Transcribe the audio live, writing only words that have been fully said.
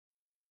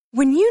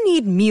When you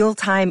need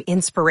mealtime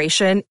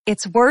inspiration,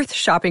 it's worth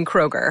shopping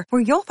Kroger,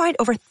 where you'll find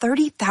over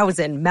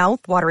 30,000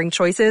 mouth-watering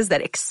choices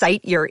that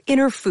excite your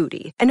inner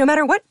foodie. And no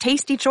matter what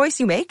tasty choice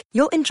you make,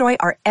 you'll enjoy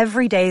our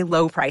everyday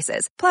low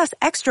prices, plus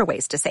extra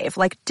ways to save,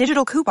 like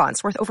digital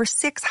coupons worth over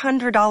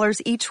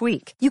 $600 each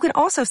week. You can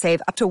also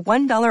save up to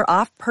 $1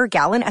 off per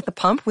gallon at the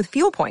pump with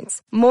fuel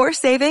points. More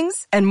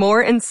savings and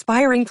more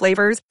inspiring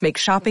flavors make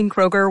shopping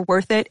Kroger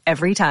worth it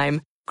every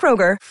time.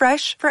 Kroger,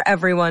 fresh for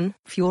everyone.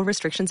 Fuel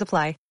restrictions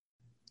apply.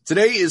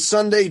 Today is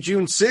Sunday,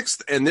 June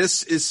 6th, and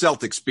this is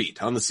Celtics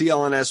Beat on the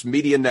CLNS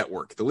Media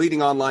Network, the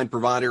leading online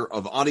provider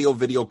of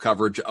audio-video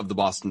coverage of the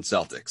Boston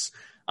Celtics.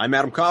 I'm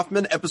Adam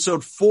Kaufman.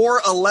 Episode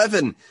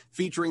 411,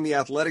 featuring the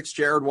Athletics'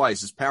 Jared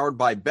Weiss, is powered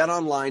by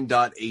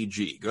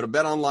betonline.ag. Go to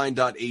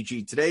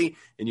betonline.ag today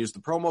and use the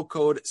promo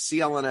code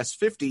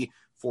CLNS50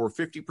 for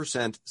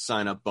 50%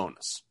 sign-up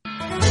bonus.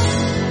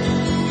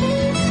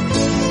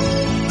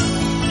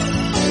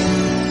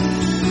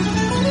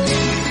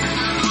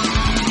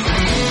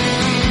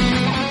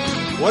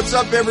 What's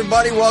up,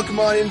 everybody? Welcome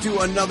on into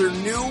another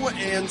new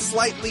and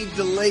slightly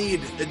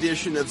delayed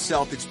edition of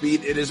Celtics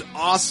Beat. It is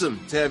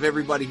awesome to have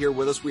everybody here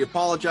with us. We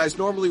apologize.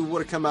 Normally, we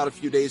would have come out a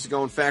few days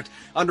ago. In fact,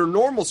 under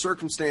normal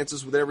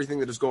circumstances, with everything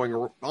that is going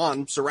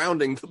on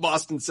surrounding the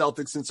Boston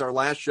Celtics since our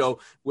last show,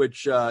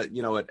 which, at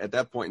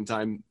that point in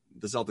time,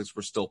 the Celtics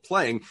were still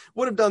playing,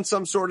 would have done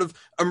some sort of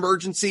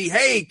emergency.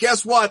 Hey,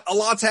 guess what? A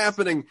lot's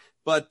happening.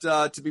 But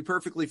to be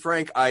perfectly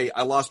frank, I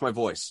lost my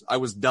voice. I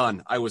was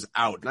done. I was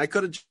out. And I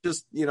could have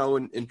just,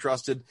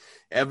 entrusted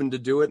Evan to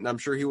do it, and I'm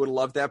sure he would have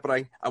loved that, but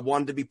I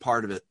wanted to be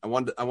part of it. I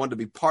wanted to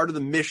be part of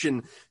the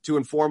mission to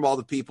inform all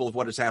the people of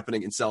what is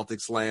happening in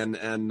Celtics land.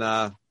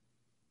 And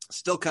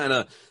still kind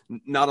of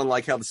not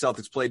unlike how the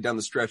Celtics played down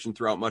the stretch and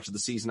throughout much of the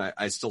season,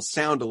 I still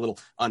sound a little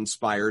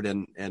uninspired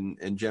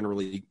and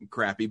generally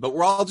crappy, but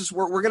we're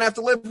going to have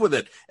to live with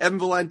it. Evan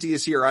Valenti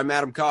is here. I'm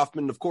Adam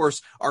Kaufman. Of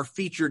course, our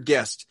featured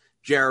guest,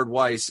 Jared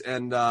Weiss.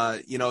 And,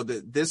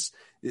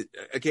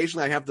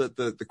 occasionally I have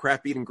the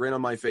crap eating grin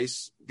on my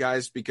face,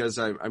 guys, because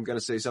I'm going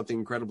to say something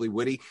incredibly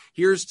witty.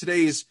 Here's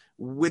today's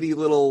witty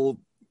little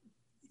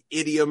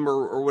idiom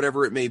or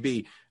whatever it may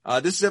be.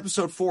 This is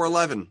episode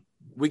 411.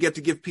 We get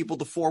to give people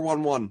the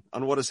 411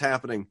 on what is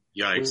happening.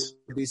 Yikes.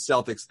 These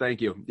Celtics.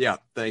 Thank you. Yeah.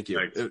 Thank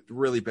you.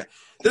 Really bad.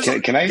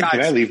 Can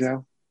I leave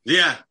now?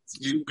 Yeah.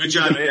 Good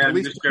job. At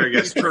least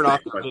turn off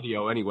the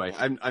video anyway.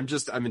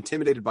 I'm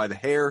intimidated by the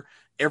hair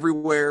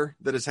everywhere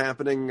that is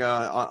happening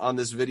on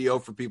this video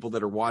for people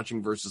that are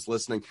watching versus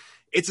listening.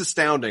 It's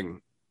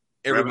astounding,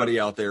 everybody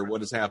out there,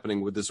 what is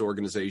happening with this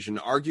organization.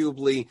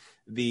 Arguably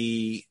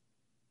the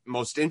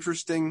most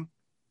interesting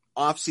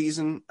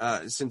offseason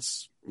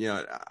since,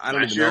 I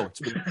don't even know.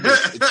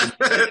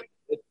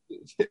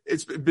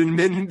 It's been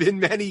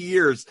many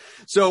years.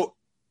 So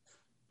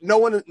no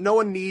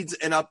one needs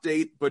an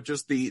update, but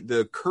just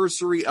the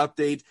cursory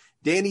update.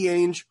 Danny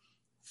Ainge,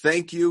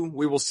 thank you.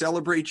 We will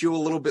celebrate you a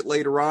little bit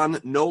later on.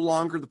 No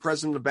longer the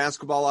president of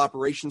basketball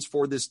operations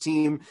for this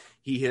team.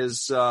 He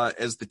has,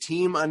 as the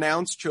team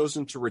announced,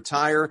 chosen to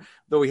retire,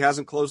 though he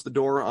hasn't closed the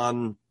door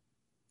on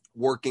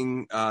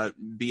working,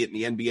 be it in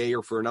the NBA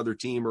or for another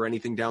team or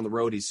anything down the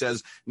road. He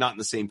says not in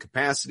the same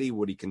capacity.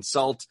 Would he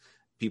consult?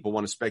 People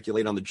want to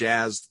speculate on the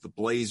Jazz, the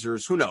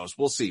Blazers. Who knows?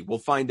 We'll see. We'll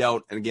find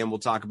out. And again, we'll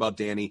talk about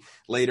Danny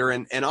later.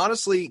 And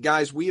honestly,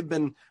 guys, we have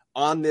been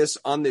on this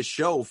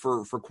show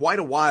for quite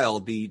a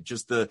while. The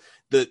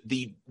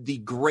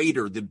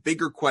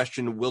bigger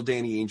question, will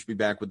Danny Ainge be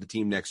back with the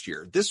team next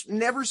year? This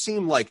never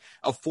seemed like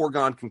a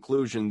foregone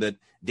conclusion that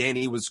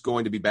Danny was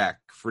going to be back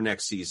for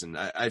next season.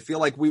 I feel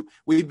like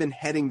we've been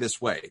heading this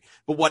way.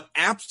 But what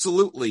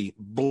absolutely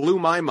blew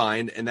my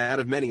mind, and that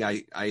of many,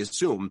 I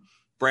assume,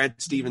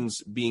 Brad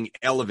Stevens being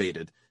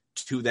elevated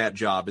to that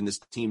job and this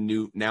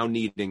team now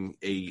needing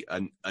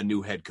a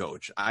new head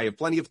coach. I have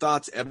plenty of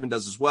thoughts. Evan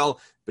does as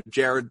well. But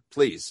Jared,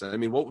 please, I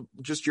mean, what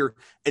just your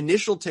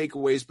initial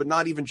takeaways, but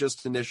not even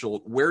just initial,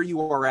 where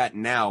you are at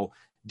now,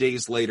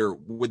 days later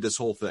with this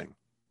whole thing?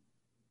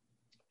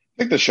 I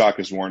think the shock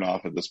is worn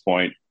off at this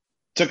point. It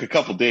took a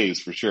couple days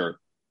for sure.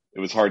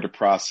 It was hard to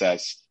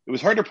process. It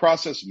was hard to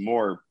process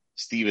more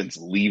Stevens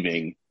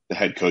leaving the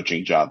head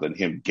coaching job than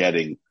him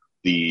getting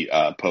the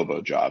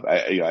Povo job.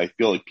 I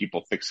feel like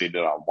people fixated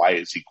on why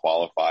is he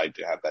qualified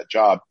to have that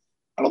job.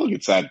 I don't think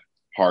it's that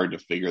hard to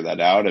figure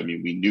that out. I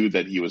mean, we knew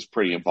that he was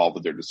pretty involved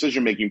with their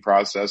decision-making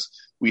process.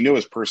 We know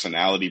his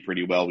personality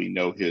pretty well. We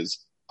know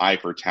his eye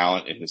for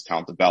talent and his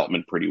talent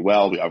development pretty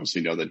well. We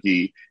obviously know that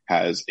he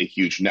has a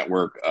huge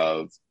network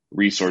of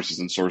resources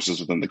and sources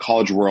within the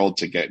college world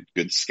to get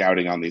good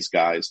scouting on these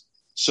guys.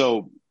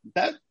 So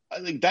I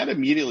think that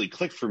immediately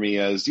clicked for me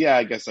as, yeah,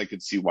 I guess I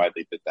could see why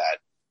they did that.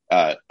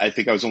 I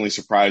think I was only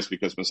surprised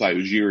because Masai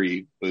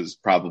Ujiri was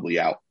probably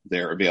out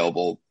there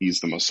available.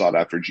 He's the most sought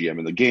after GM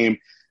in the game.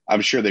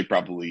 I'm sure they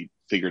probably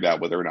figured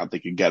out whether or not they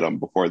could get him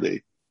before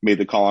they made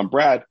the call on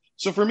Brad.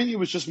 So for me, it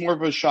was just more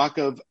of a shock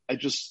of,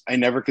 I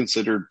never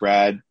considered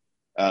Brad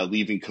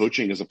leaving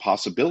coaching as a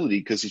possibility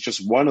because he's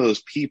just one of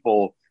those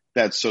people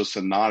that's so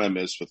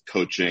synonymous with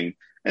coaching.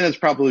 And it's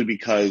probably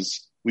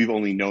because we've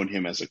only known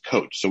him as a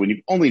coach. So when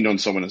you've only known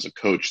someone as a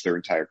coach their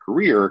entire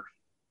career,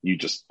 you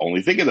just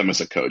only think of them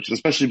as a coach, and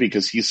especially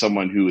because he's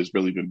someone who has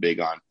really been big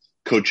on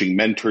coaching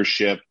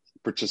mentorship,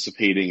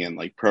 participating in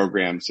like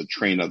programs to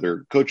train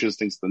other coaches,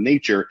 things of the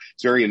nature.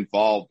 He's very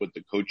involved with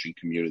the coaching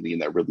community,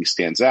 and that really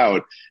stands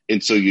out.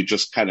 And so you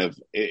just kind of,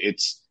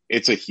 it's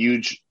a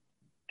huge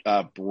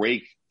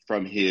break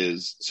from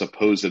his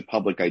supposed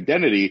public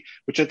identity,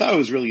 which I thought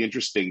was really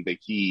interesting that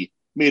he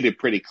made it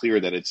pretty clear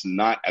that it's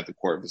not at the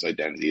core of his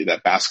identity,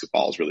 that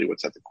basketball is really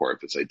what's at the core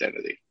of his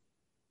identity.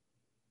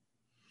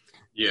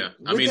 Yeah.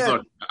 I mean,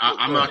 look,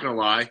 I'm not going to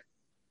lie.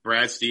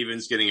 Brad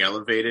Stevens getting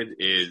elevated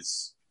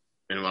is,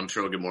 and I'm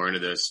sure we'll get more into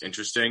this,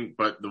 interesting.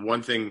 But the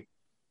one thing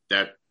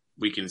that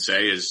we can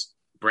say is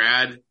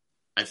Brad,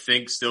 I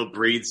think, still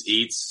breathes,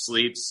 eats,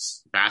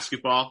 sleeps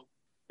basketball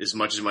as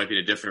much as it might be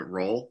in a different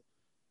role.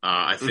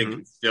 I think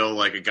it's still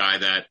like a guy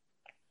that,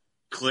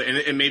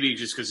 and maybe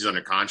just because he's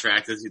under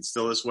contract, it's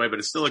still this way, but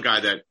it's still a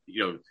guy that,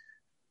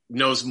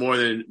 knows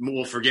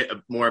will forget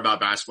more about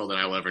basketball than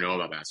I will ever know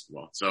about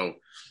basketball. So,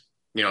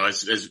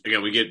 as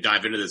again, we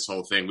dive into this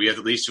whole thing, we have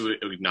at least to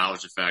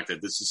acknowledge the fact that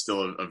this is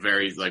still a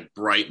very like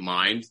bright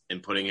mind,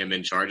 and putting him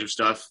in charge of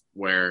stuff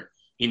where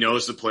he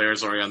knows the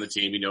players already on the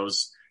team. He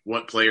knows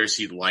what players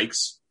he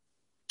likes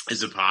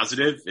is a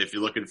positive. If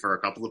you're looking for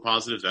a couple of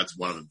positives, that's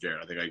one of them,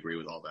 Jared. I think I agree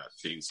with all that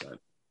being said.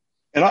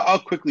 And I'll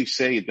quickly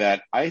say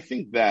that I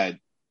think that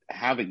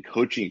having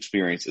coaching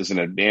experience is an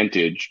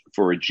advantage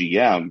for a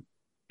GM,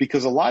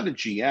 because a lot of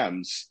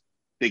GMs,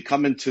 they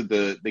come into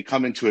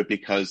it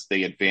because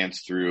they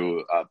advance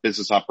through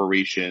business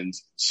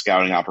operations,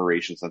 scouting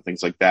operations, and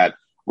things like that,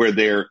 where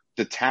they're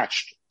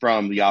detached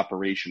from the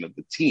operation of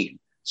the team.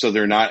 So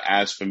they're not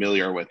as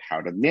familiar with how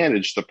to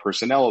manage the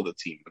personnel of the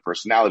team, the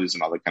personalities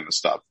and all that kind of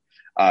stuff.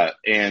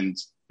 And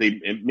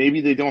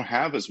maybe they don't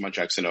have as much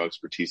X and O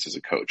expertise as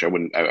a coach. I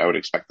would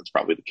expect that's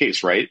probably the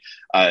case, right?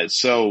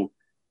 So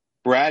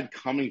Brad,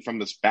 coming from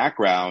this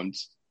background,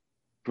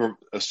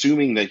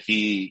 assuming that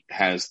he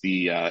has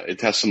the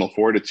intestinal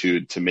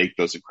fortitude to make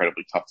those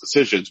incredibly tough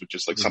decisions, which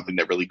is like something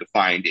that really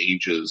defined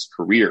Ainge's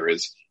career,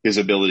 is his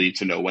ability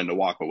to know when to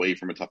walk away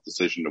from a tough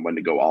decision and when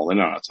to go all in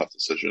on a tough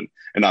decision.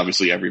 And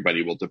obviously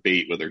everybody will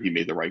debate whether he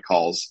made the right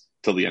calls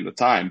till the end of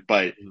time.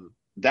 But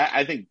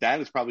I think that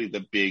is probably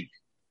the big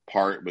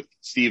part with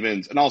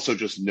Stevens, and also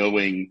just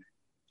knowing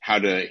how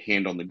to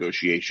handle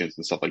negotiations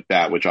and stuff like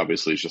that, which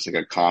obviously is just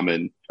like a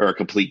common or a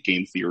complete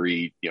game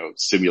theory,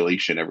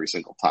 simulation every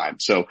single time.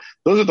 So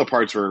those are the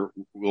parts where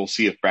we'll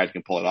see if Brad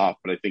can pull it off.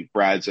 But I think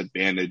Brad's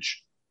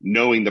advantage,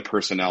 knowing the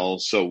personnel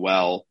so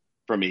well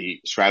from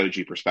a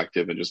strategy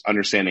perspective and just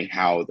understanding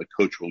how the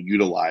coach will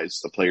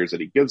utilize the players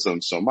that he gives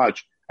them so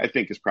much, I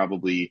think it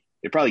probably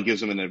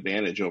gives him an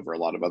advantage over a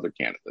lot of other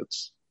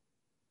candidates.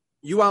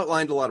 You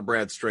outlined a lot of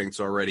Brad's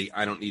strengths already.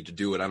 I don't need to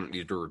do it. I don't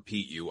need to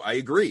repeat you. I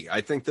agree. I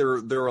think there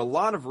are a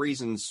lot of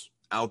reasons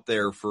out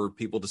there for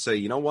people to say,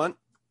 you know what,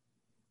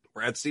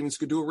 Brad Stevens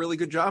could do a really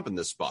good job in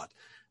this spot.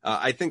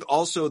 I think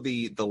also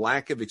the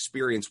lack of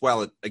experience,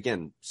 while it,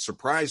 again,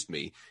 surprised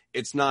me,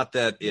 it's not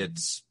that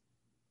it's,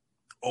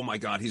 oh my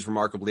God, he's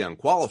remarkably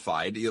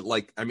unqualified.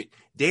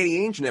 Danny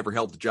Ainge never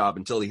held the job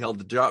until he held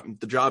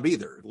the job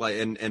either.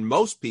 And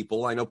most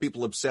people, I know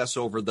people obsess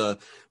over the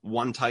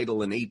one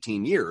title in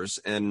 18 years,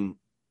 and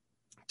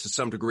to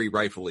some degree,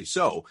 rightfully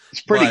so.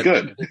 It's pretty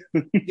good.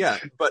 Yeah,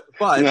 but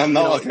I'm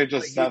not like I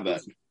just said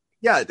that.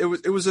 Yeah, it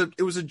was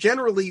a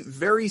generally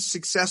very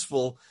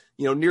successful,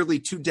 nearly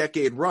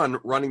 2-decade run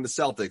running the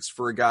Celtics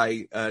for a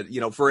guy,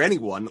 for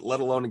anyone, let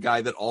alone a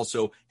guy that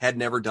also had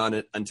never done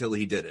it until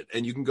he did it.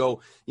 And you can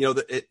go,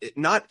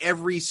 not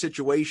every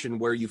situation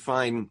where you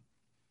find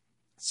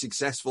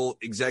successful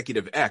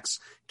executive X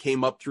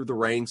came up through the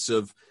ranks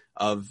of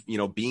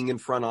being in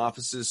front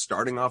offices,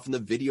 starting off in the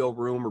video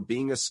room, or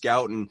being a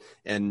scout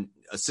and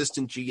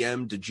assistant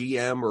GM to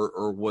GM,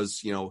 or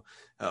was,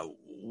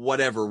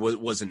 whatever,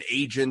 was an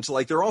agent.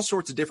 Like, there are all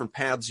sorts of different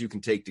paths you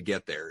can take to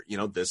get there.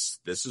 This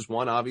is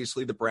one,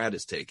 obviously, that Brad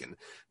has taken.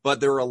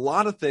 But there are a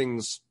lot of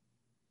things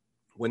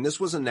when this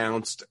was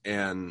announced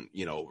and,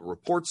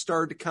 reports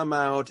started to come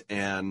out,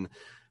 and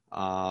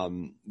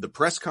the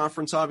press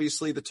conference,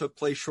 obviously, that took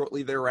place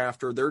shortly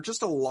thereafter. There are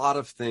just a lot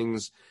of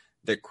things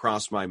that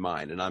crossed my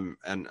mind, and I'm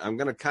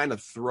going to kind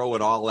of throw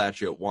it all at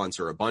you at once,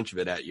 or a bunch of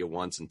it at you at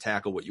once, and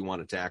tackle what you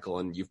want to tackle.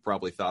 And you've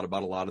probably thought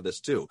about a lot of this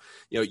too.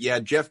 You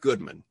had Jeff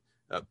Goodman,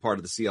 part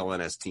of the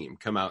CLNS team,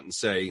 come out and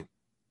say,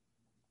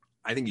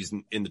 I think he's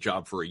in the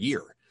job for a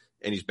year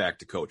and he's back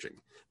to coaching.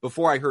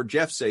 Before I heard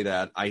Jeff say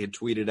that, I had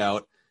tweeted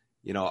out,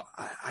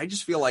 I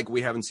just feel like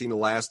we haven't seen the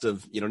last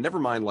of, never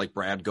mind like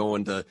Brad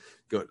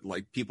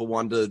like people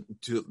wanted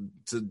to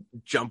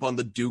jump on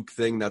the Duke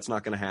thing. That's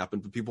not going to happen,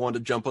 but people wanted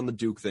to jump on the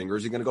Duke thing. Or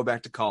is he going to go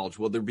back to college?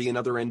 Will there be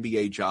another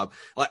NBA job?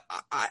 Like,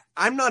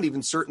 I'm not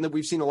even certain that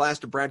we've seen the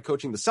last of Brad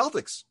coaching the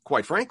Celtics,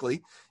 quite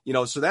frankly.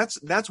 So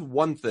that's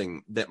one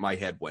thing that my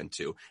head went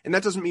to. And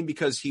that doesn't mean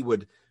because he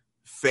would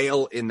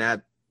fail in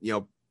that,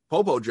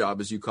 Popo job,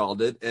 as you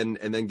called it, and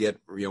then get,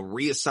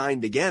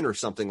 reassigned again or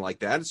something like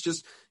that. It's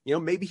just,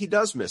 maybe he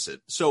does miss it.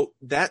 So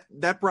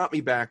that brought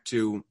me back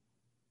to,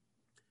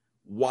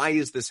 why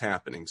is this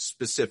happening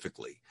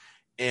specifically?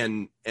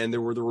 And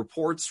there were the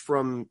reports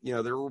from,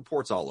 there were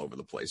reports all over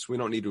the place. We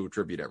don't need to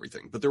attribute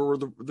everything, but there were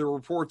the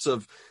reports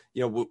of,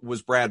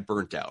 was Brad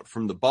burnt out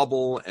from the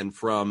bubble and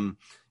from,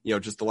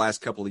 just the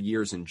last couple of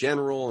years in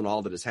general and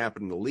all that has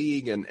happened in the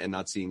league and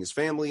not seeing his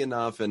family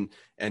enough. And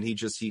he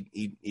just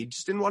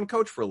didn't want to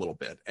coach for a little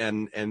bit.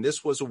 And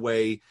this was a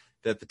way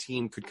that the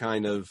team could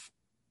kind of,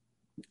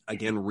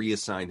 again,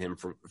 reassign him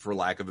for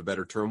lack of a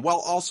better term, while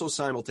also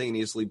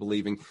simultaneously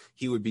believing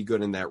he would be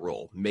good in that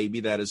role.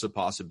 Maybe that is a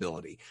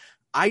possibility.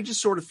 I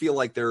just sort of feel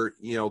like they're,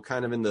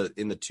 kind of in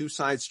the two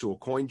sides to a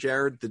coin,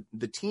 Jared.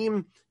 The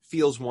team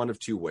feels one of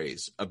two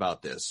ways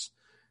about this.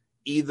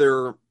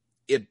 Either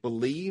it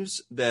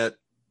believes that,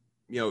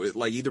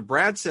 like either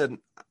Brad said,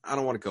 I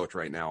don't want to coach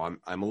right now.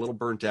 I'm a little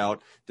burnt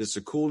out. This is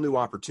a cool new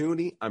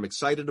opportunity. I'm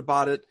excited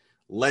about it.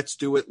 Let's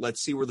do it.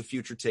 Let's see where the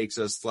future takes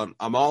us.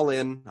 I'm all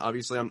in.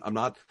 Obviously, I'm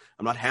not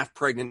half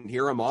pregnant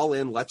here. I'm all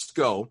in. Let's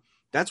go.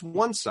 That's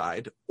one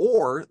side.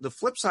 Or the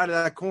flip side of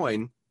that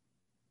coin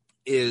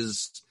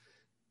is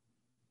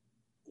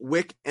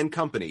Wick and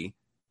company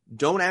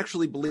don't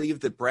actually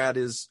believe that Brad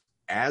is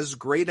as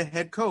great a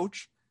head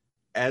coach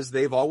as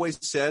they've always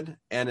said,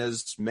 and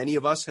as many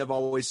of us have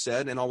always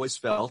said and always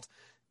felt,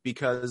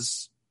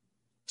 because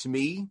to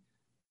me,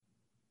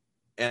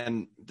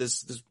 and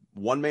this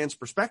one man's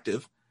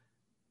perspective,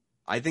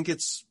 I think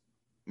it's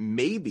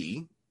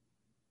maybe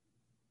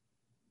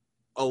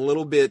a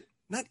little bit,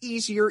 not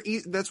easier,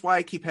 that's why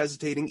I keep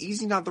hesitating.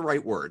 Easy, not the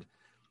right word,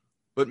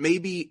 but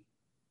maybe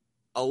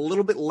a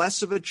little bit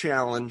less of a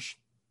challenge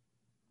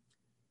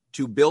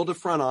to build a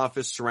front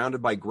office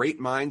surrounded by great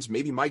minds.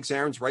 Maybe Mike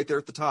Zarin's right there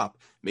at the top.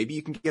 Maybe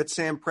you can get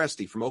Sam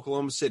Presti from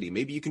Oklahoma City.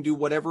 Maybe you can do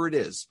whatever it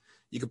is.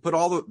 You can put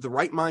all the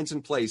right minds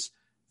in place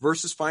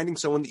versus finding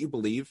someone that you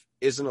believe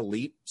is an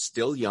elite,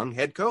 still young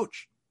head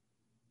coach.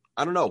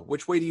 I don't know.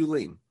 Which way do you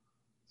lean?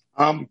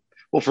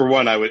 Well, for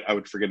one, I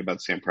would forget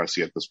about Sam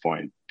Presti at this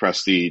point.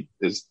 Presti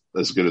is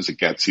as good as it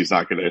gets. He's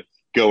not going to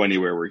go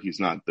anywhere where he's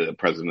not the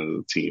president of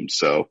the team.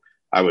 So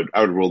I would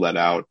rule that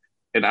out.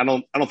 And I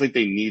don't think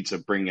they need to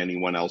bring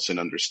anyone else in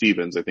under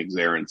Stevens. I think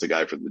Zarin's the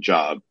guy for the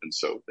job. And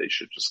so they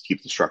should just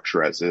keep the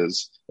structure as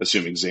is,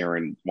 assuming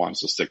Zarin wants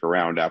to stick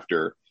around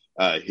after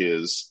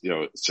his,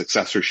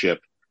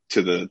 successorship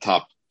to the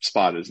top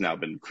spot has now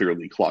been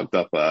clearly clogged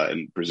up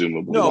and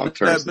presumably long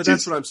term. But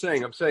that's what I'm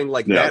saying. I'm saying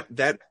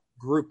that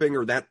grouping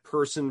or that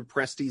person,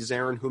 Presti,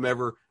 Zarin,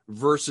 whomever,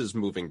 versus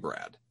moving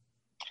Brad.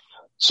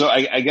 So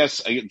I guess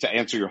to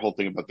answer your whole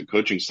thing about the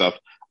coaching stuff,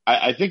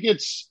 I think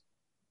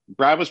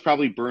Brad was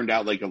probably burned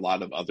out like a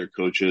lot of other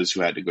coaches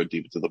who had to go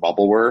deep into the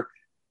bubble were.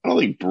 I don't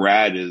think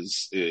Brad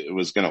was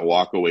going to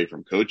walk away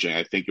from coaching.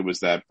 I think it was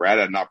that Brad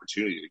had an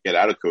opportunity to get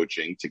out of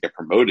coaching, to get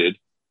promoted.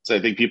 So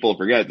I think people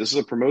forget this is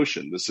a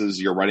promotion.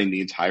 You're running the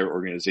entire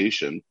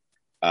organization.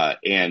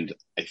 And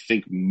I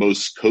think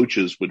most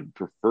coaches would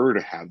prefer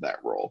to have that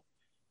role.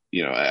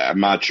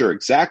 I'm not sure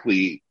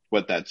exactly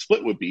what that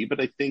split would be,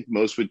 but I think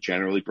most would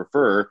generally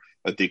prefer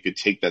that they could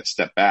take that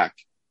step back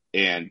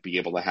and be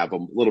able to have a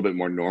little bit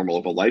more normal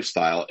of a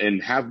lifestyle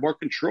and have more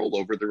control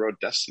over their own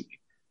destiny.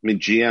 I mean,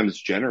 GMs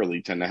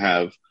generally tend to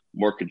have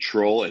more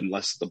control and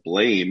less the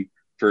blame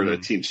for the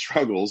team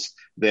struggles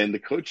than the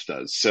coach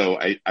does. So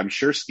I'm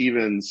sure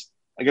Stevens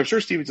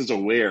is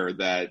aware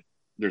that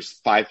there's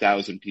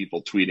 5,000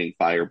 people tweeting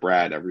fire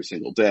Brad every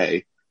single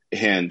day.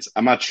 And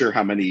I'm not sure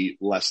how many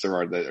less there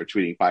are that are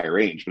tweeting fire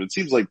Ainge, but it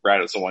seems like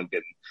Brad is the one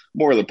getting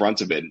more of the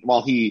brunt of it.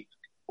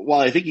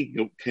 While I think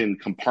he can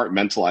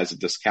compartmentalize and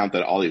discount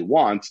that all he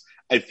wants,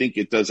 I think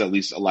it does at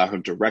least allow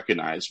him to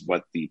recognize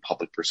what the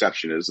public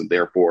perception is and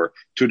therefore,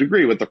 to a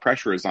degree, what the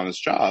pressure is on his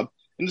job.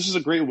 And this is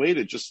a great way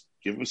to just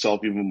give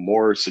himself even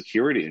more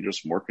security and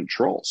just more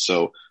control.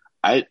 So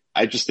I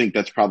just think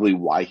that's probably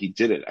why he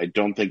did it. I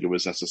don't think it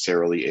was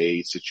necessarily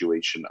a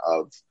situation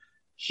of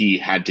he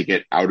had to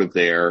get out of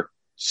there,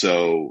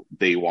 so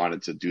they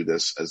wanted to do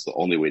this as the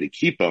only way to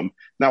keep him.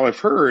 Now, I've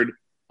heard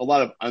a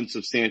lot of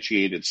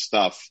unsubstantiated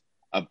stuff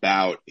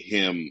about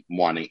him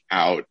wanting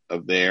out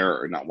of there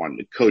or not wanting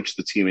to coach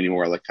the team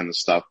anymore, that kind of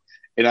stuff.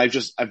 And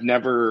I've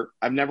never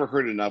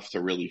heard enough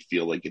to really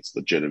feel like it's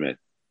legitimate.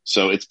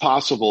 So it's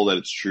possible that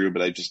it's true,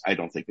 but I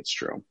don't think it's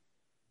true.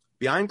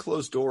 Behind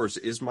closed doors,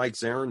 is Mike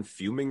Zarin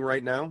fuming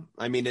right now?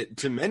 I mean,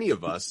 to many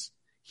of us,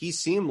 he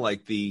seemed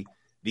like the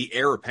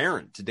heir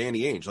apparent to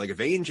Danny Ainge. Like if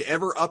Ainge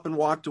ever up and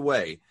walked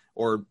away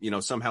or,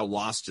 somehow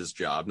lost his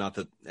job, not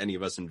that any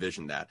of us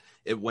envisioned that,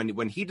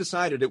 when he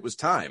decided it was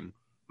time,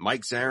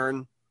 Mike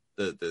Zarin,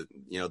 the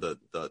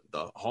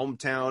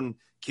hometown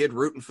kid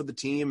rooting for the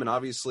team and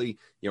obviously,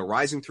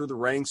 rising through the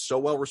ranks, so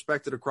well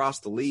respected across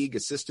the league,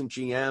 assistant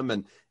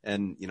GM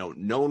and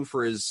known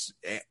for his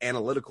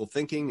analytical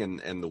thinking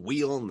and the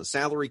wheel and the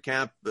salary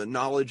cap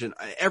knowledge and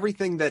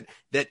everything that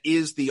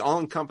is the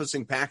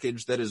all-encompassing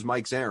package that is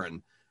Mike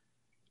Zarin.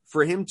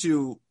 For him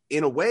to,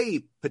 in a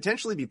way,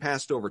 potentially be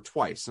passed over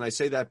twice. And I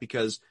say that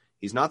because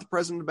He's not the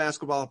president of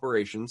basketball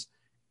operations.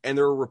 And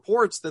there are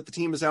reports that the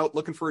team is out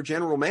looking for a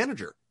general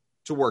manager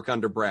to work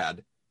under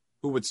Brad,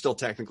 who would still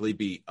technically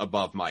be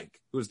above Mike,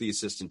 who's the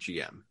assistant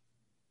GM.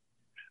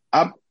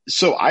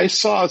 So I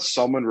saw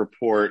someone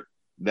report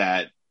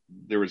that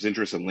there was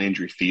interest in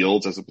Landry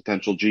Fields as a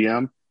potential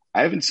GM.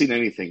 I haven't seen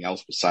anything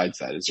else besides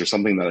that. Is there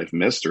something that I've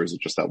missed, or is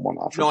it just that one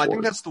offer? No, I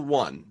think that's the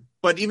one.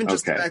 But even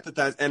just Okay. the fact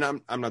that,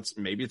 and I'm not,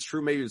 maybe it's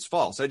true, maybe it's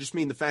false. I just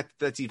mean the fact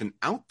that that's even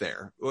out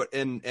there.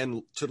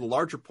 And to the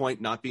larger point,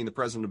 not being the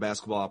president of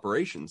basketball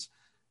operations,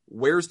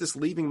 where's this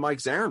leaving Mike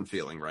Zarin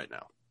feeling right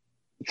now?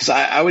 Because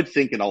I would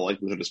think in all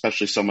likelihood,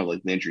 especially someone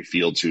like Landry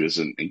Fields, who is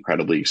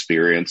incredibly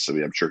experienced. I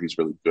mean, I'm sure he's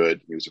really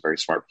good. He was a very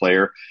smart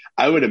player.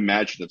 I would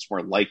imagine it's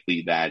more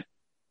likely that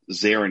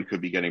Zarin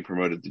could be getting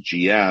promoted to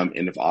GM.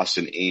 And if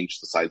Austin Ainge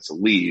decides to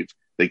leave,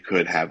 they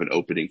could have an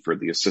opening for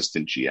the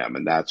assistant GM.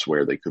 And that's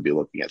where they could be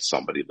looking at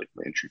somebody like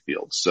Landry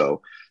Fields.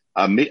 So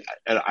I'm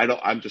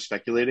just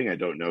speculating. I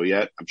don't know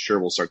yet. I'm sure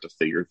we'll start to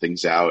figure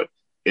things out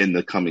in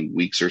the coming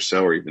weeks or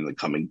so, or even the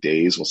coming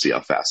days. We'll see how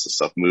fast this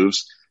stuff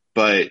moves.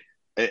 But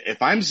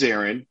if I'm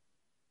Zarin,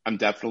 I'm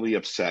definitely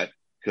upset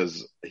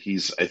because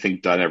he's, I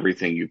think, done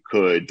everything you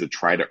could to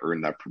try to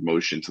earn that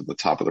promotion to the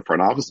top of the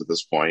front office at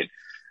this point.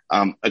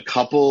 A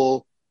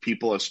couple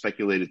people have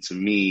speculated to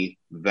me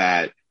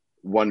that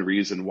one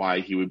reason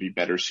why he would be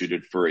better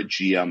suited for a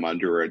GM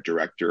under a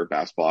director of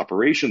basketball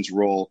operations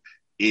role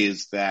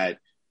is that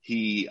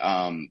he,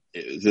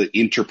 the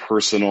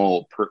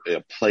interpersonal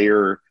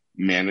player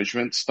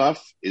management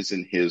stuff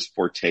isn't his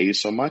forte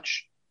so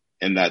much.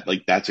 And that,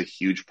 like, that's a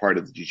huge part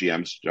of the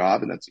GM's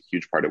job. And that's a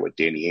huge part of what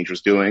Danny Ainge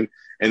was doing.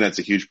 And that's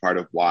a huge part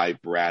of why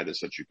Brad is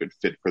such a good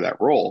fit for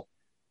that role.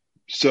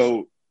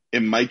 So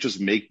it might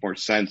just make more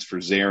sense for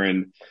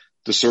Zarin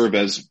to serve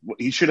as,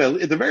 he should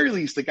have, at the very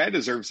least, the guy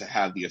deserves to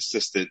have the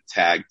assistant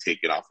tag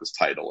taken off his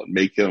title and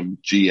make him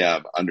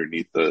GM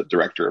underneath the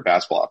director of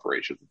basketball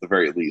operations at the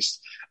very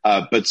least.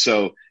 But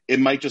so it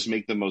might just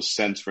make the most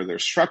sense for their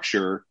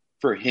structure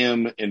for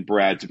him and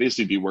Brad to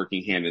basically be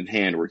working hand in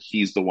hand, where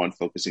he's the one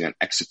focusing on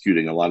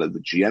executing a lot of the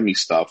GM-y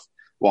stuff,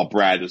 while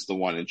Brad is the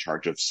one in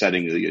charge of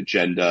setting the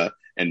agenda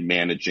and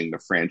managing the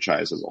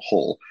franchise as a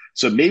whole.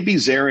 So maybe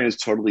Zarin is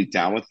totally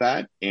down with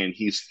that, and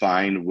he's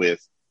fine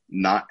with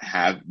not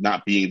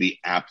being the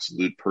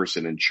absolute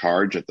person in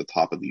charge at the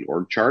top of the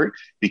org chart,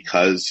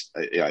 because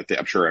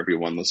I'm sure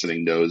everyone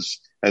listening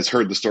has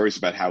heard the stories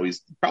about how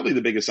he's probably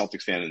the biggest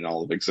Celtics fan in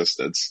all of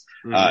existence.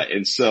 Mm-hmm.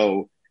 And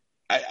so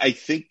I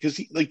think because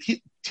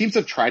teams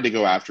have tried to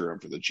go after him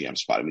for the GM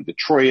spot. I mean,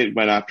 Detroit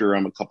went after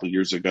him a couple of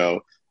years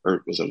ago,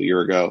 or was it a year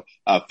ago?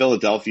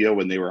 Philadelphia,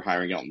 when they were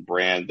hiring Elton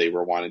Brand, they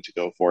were wanting to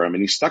go for him,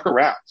 and he stuck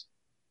around.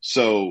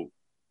 So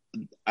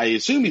I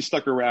assume he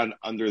stuck around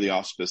under the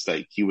auspice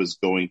that he was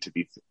going to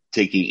be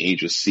taking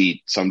Ainge's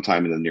seat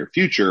sometime in the near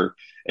future.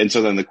 And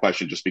so then the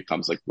question just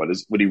becomes like,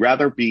 would he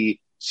rather be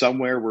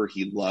somewhere where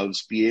he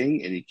loves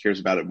being and he cares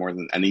about it more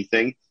than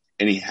anything,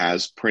 and he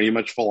has pretty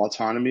much full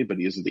autonomy, but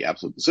he isn't the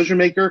absolute decision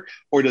maker,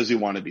 or does he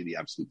want to be the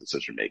absolute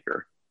decision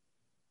maker?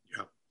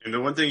 Yeah. And the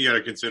one thing you got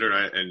to consider,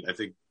 and I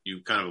think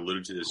you kind of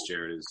alluded to this,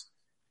 Jared, is,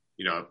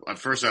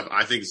 first off,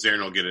 I think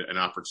Zarin will get an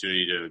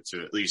opportunity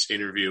to at least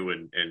interview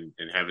and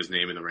have his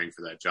name in the ring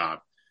for that job.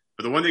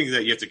 But the one thing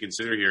that you have to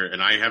consider here,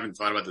 and I haven't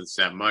thought about this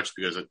that much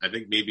because I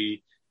think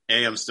maybe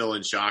A, I'm still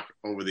in shock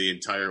over the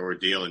entire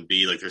ordeal, and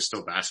B, like, there's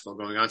still basketball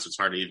going on, so it's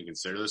hard to even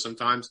consider this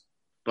sometimes.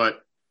 But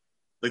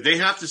like, they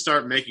have to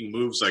start making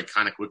moves like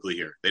kind of quickly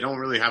here. They don't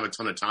really have a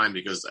ton of time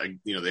because,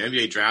 the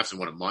NBA drafts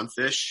in a month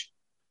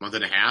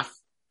and a half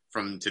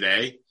from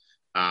today.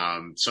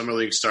 Summer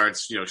League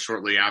starts,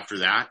 shortly after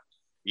that.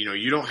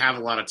 You don't have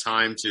a lot of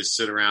time to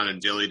sit around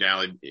and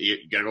dilly-dally.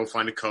 You got to go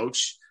find a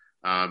coach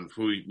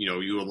who,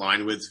 you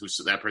align with, who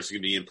that person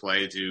can be in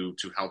play to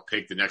help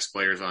pick the next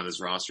players on his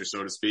roster,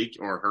 so to speak,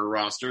 or her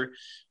roster.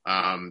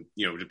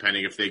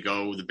 Depending if they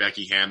go the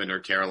Becky Hammond or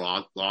Kara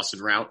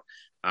Lawson route.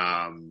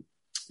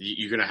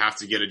 You're going to have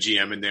to get a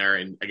GM in there.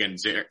 And again,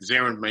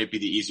 Zarin might be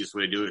the easiest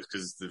way to do it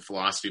because the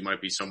philosophy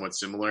might be somewhat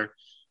similar.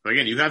 But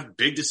again, you have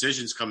big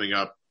decisions coming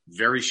up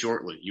very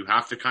shortly. You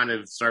have to kind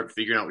of start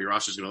figuring out what your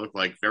roster is going to look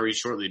like very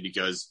shortly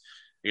because,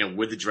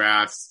 with the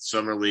draft,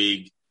 summer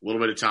league, a little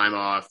bit of time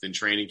off, then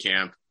training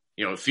camp,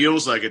 it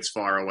feels like it's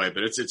far away,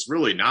 but it's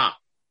really not.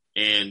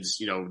 And,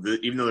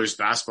 even though there's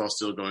basketball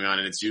still going on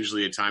and it's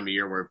usually a time of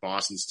year where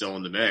Boston's still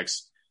in the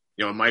mix,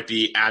 it might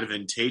be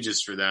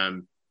advantageous for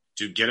them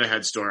to get a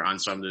head start on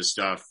some of this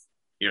stuff.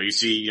 You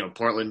see,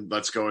 Portland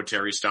lets go of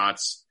Terry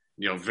Stotts,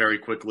 very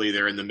quickly.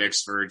 They're in the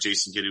mix for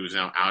Jason Kidd, who is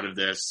now out of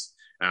this,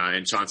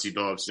 and Chauncey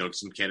Billups,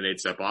 some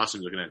candidates that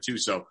Boston's looking at too.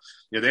 So,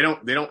 they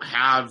don't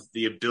have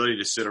the ability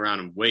to sit around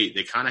and wait.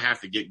 They kind of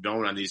have to get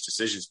going on these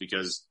decisions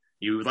because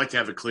you would like to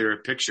have a clearer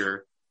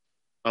picture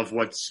of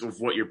what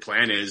your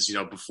plan is,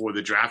 before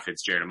the draft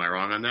hits. Jared, am I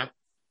wrong on that?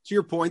 To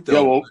your point,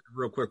 though,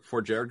 real quick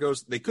before Jared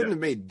goes, they couldn't have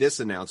made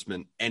this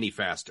announcement any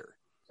faster.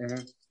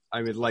 Mm-hmm.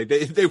 I mean, like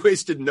they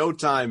wasted no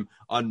time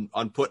on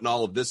putting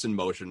all of this in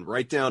motion,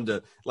 right down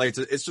to like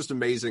it's just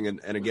amazing.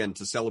 And again,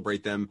 to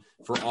celebrate them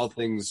for all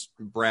things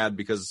Brad,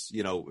 because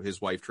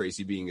his wife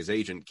Tracy being his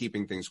agent,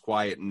 keeping things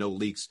quiet and no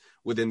leaks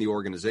within the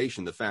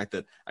organization. The fact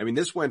that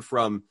this went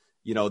from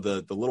the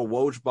little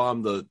Woj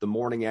bomb the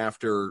morning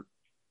after,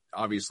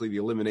 obviously the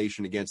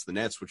elimination against the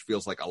Nets, which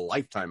feels like a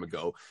lifetime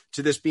ago,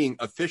 to this being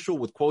official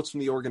with quotes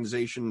from the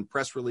organization,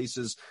 press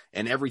releases,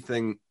 and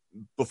everything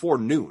before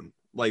noon.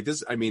 Like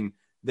this,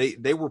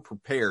 they were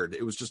prepared.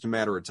 It was just a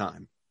matter of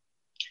time.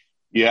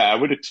 Yeah, I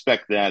would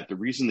expect that. The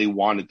reason they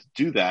wanted to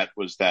do that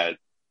was that,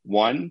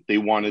 one, they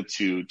wanted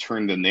to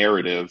turn the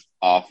narrative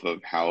off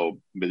of how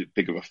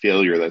big of a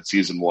failure that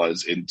season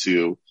was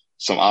into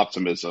some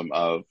optimism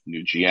of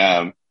new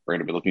GM. We're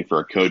going to be looking for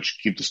a coach,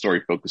 keep the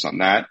story focused on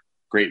that.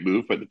 Great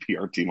move by the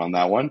PR team on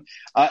that one.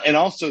 And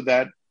also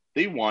that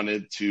they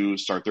wanted to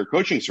start their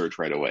coaching search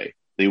right away.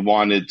 They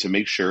wanted to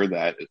make sure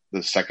that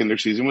the second their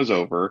season was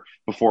over,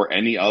 before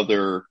any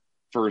other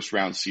first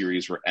round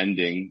series were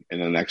ending in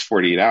the next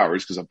 48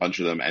 hours, because a bunch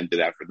of them ended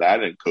after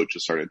that and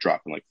coaches started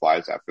dropping like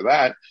flies after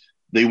that.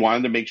 They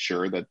wanted to make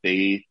sure that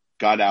they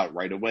got out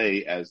right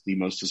away as the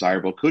most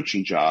desirable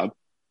coaching job.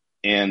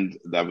 And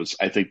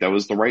I think that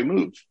was the right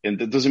move. And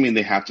that doesn't mean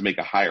they have to make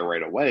a hire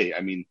right away.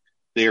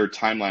 Their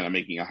timeline on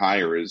making a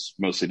hire is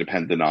mostly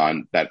dependent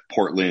on that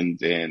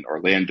Portland and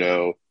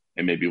Orlando,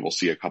 and maybe we'll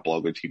see a couple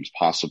other teams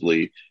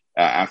possibly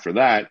after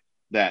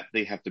that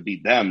they have to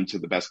beat them to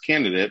the best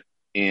candidate.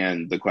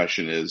 And the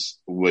question is,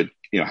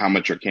 how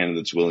much are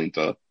candidates willing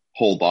to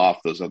hold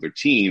off those other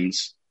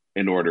teams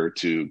in order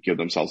to give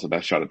themselves the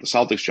best shot at the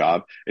Celtics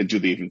job? And do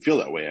they even feel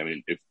that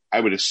way? If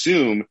I would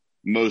assume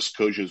most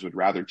coaches would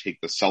rather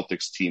take the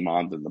Celtics team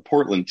on than the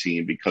Portland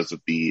team because of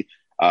the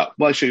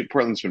actually,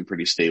 Portland's been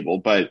pretty stable,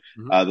 but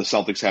the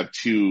Celtics have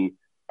two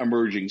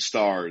emerging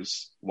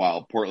stars,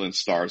 while Portland's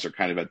stars are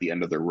kind of at the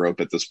end of their rope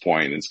at this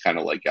point. It's kind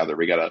of like, either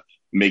we got to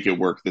make it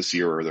work this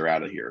year or they're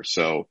out of here.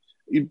 So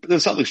the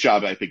Celtics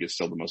job, I think, is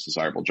still the most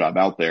desirable job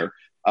out there.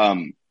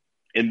 And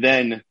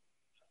then,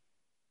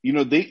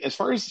 as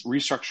far as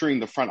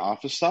restructuring the front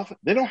office stuff,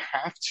 they don't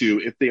have to,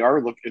 if they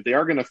are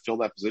going to fill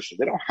that position,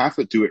 they don't have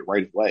to do it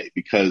right away,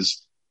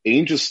 because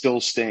Ainge is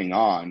still staying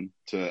on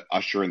to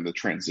usher in the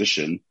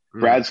transition.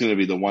 Brad's going to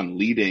be the one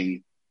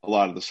leading a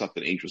lot of the stuff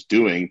that Ainge was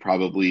doing,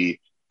 probably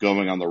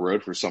going on the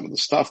road for some of the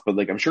stuff. But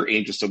I'm sure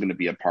Ainge is still going to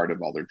be a part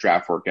of all their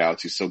draft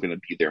workouts. He's still going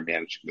to be there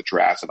managing the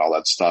drafts and all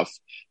that stuff.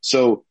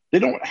 So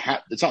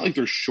it's not like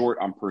they're short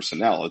on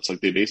personnel. It's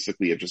like they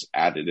basically have just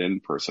added in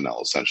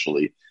personnel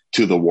essentially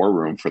to the war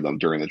room for them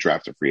during the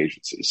draft and free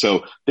agency.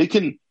 So they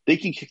can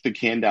kick the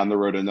can down the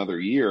road another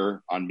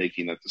year on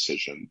making that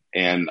decision.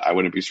 And I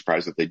wouldn't be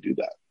surprised if they do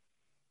that.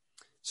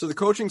 So the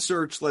coaching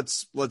search,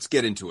 let's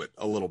get into it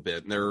a little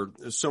bit. And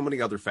there's so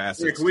many other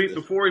facets. Yeah,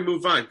 before we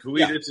move on, can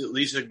we at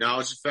least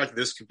acknowledge the fact that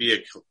this could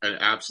be an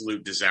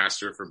absolute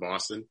disaster for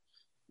Boston?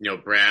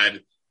 Brad,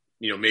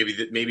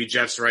 maybe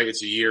Jeff's right.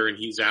 It's a year and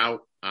he's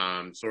out,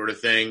 sort of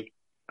thing.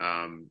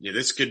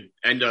 This could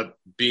end up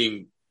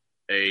being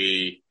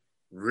a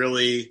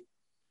really,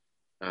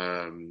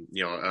 a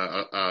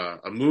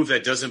move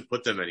that doesn't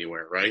put them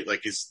anywhere, right?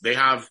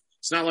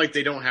 It's not like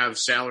they don't have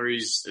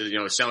salaries,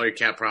 salary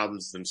cap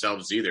problems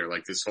themselves either.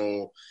 Like this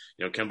whole,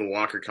 Kemba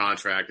Walker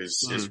contract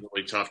is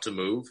really tough to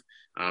move.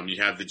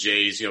 You have the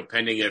Jays,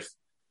 pending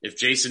if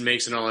Jason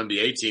makes an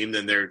All-NBA team,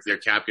 then their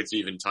cap gets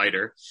even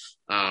tighter.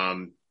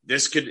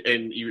 This could,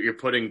 and you're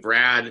putting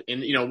Brad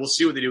in, we'll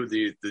see what they do with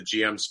the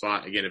GM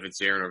spot. Again, if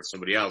it's Aaron or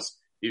somebody else,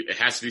 it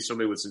has to be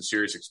somebody with some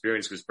serious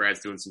experience, because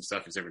Brad's doing some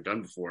stuff he's never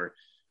done before.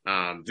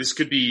 This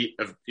could be,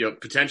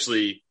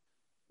 potentially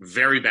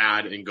very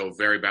bad and go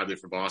very badly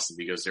for Boston,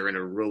 because they're in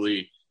a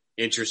really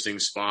interesting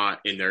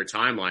spot in their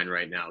timeline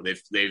right now. They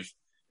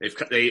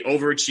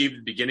overachieved at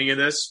the beginning of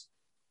this.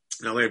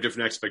 Now they have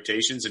different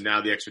expectations, and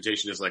now the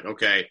expectation is like,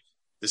 okay,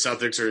 the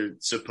Celtics are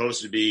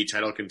supposed to be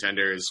title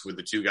contenders with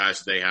the two guys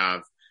that they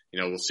have.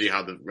 We'll see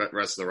how the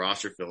rest of the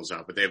roster fills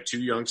out, but they have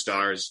two young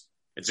stars.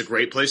 It's a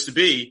great place to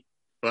be,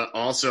 but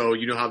also,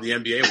 how the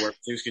NBA works,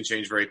 things can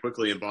change very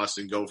quickly, and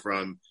Boston go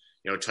from,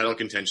 title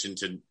contention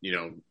to,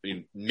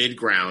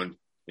 mid-ground,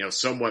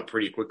 somewhat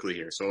pretty quickly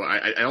here. So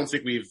I don't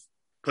think we've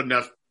put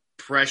enough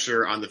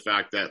pressure on the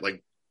fact that,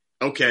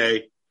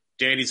 okay,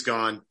 Danny's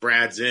gone,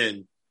 Brad's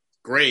in,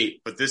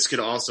 great, but this could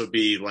also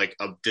be like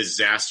a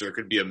disaster. It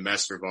could be a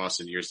mess for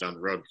Boston years down the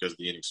road because of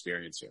the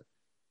inexperience here.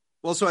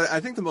 Well, so I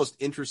think the most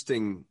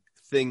interesting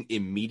thing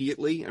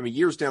immediately,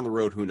 years down the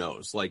road, who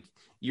knows?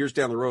 Years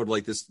down the road,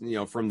 like this,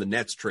 from the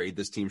Nets trade,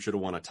 this team should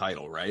have won a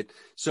title, right?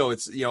 So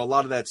it's, a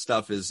lot of that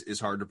stuff is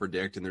hard to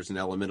predict, and there's an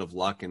element of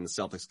luck. In the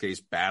Celtics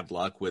case, bad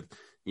luck with,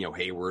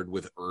 Hayward,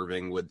 with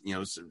Irving, with,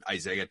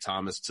 Isaiah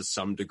Thomas to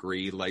some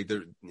degree,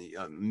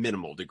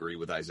 minimal degree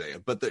with Isaiah.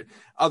 But the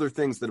other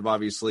things that have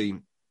obviously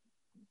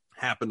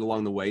happened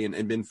along the way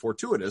and been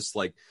fortuitous,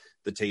 like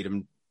the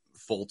Tatum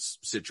Fultz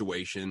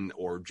situation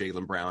or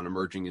Jaylen Brown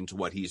emerging into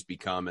what he's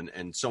become,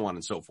 and so on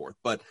and so forth.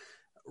 But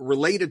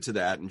related to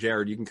that, and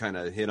Jared, you can kind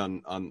of hit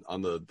on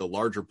the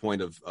larger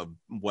point of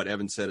what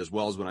Evan said as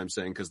well as what I'm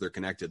saying, because they're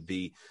connected.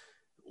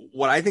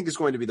 What I think is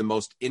going to be the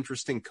most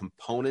interesting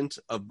component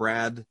of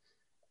Brad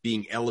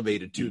being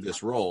elevated to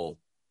this role,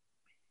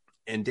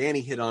 and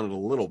Danny hit on it a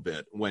little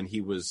bit when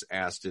he was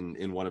asked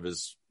in one of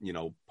his,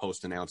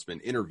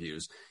 post-announcement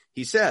interviews.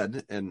 He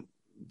said, and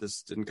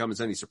this didn't come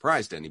as any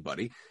surprise to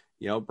anybody,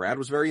 Brad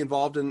was very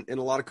involved in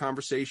a lot of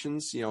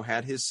conversations,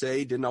 had his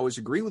say, didn't always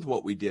agree with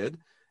what we did,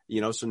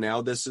 so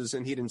now this is,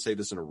 and he didn't say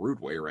this in a rude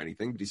way or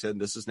anything, but he said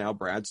this is now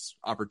Brad's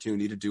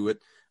opportunity to do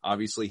it,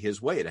 obviously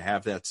his way, to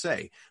have that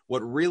say. What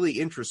really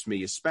interests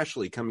me,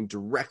 especially coming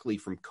directly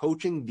from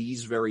coaching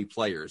these very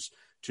players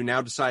to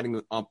now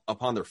deciding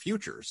upon their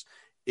futures,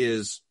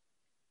 is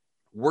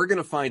we're going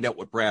to find out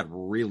what Brad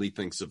really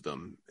thinks of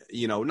them,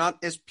 not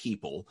as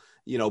people,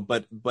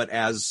 but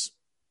as,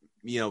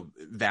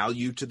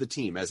 value to the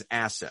team, as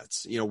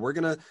assets. We're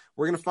going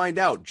to find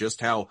out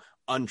just how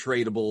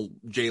untradeable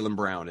Jaylen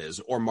Brown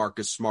is, or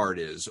Marcus Smart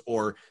is,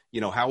 or,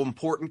 how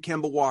important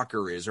Kemba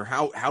Walker is, or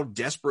how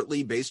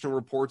desperately, based on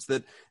reports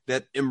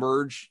that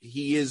emerge,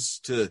 he is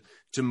to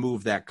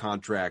move that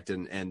contract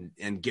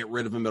and get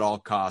rid of him at all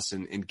costs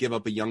and give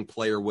up a young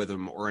player with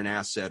him or an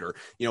asset, or,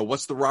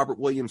 what's the Robert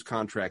Williams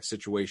contract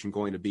situation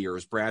going to be? Or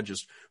is Brad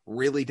just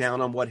really down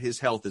on what his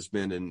health has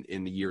been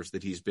in the years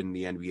that he's been in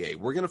the NBA?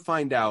 We're going to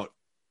find out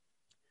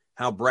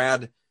how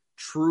Brad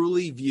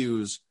truly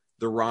views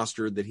the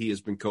roster that he has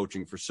been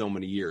coaching for so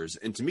many years.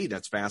 And to me,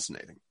 that's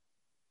fascinating.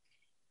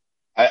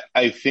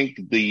 I think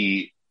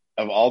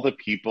of all the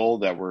people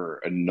that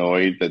were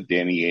annoyed that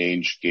Danny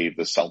Ainge gave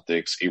the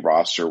Celtics a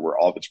roster where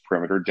all of its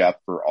perimeter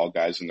depth for all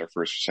guys in their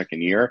first or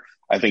second year,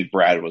 I think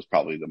Brad was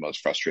probably the most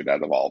frustrated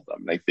out of all of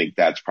them. And I think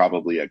that's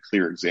probably a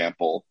clear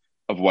example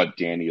of what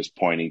Danny is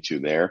pointing to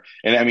there.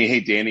 And I mean, hey,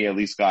 Danny at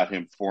least got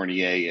him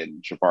Fournier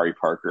and Jabari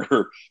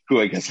Parker,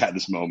 who I guess had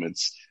his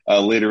moments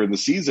later in the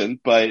season.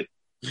 But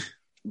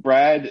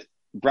Brad,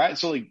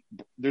 so like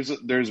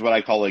there's what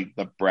I call like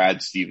the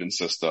Brad Stevens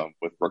system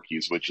with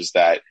rookies, which is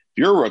that if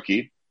you're a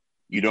rookie,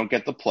 you don't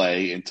get to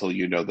play until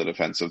you know the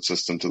defensive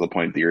system to the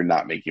point that you're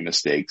not making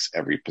mistakes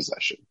every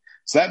possession.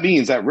 So that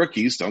means that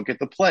rookies don't get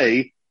to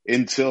play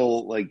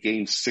until like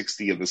game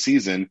 60 of the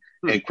season.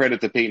 And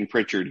credit to Peyton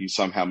Pritchard, he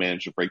somehow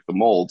managed to break the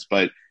molds.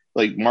 But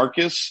like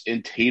Marcus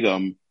and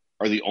Tatum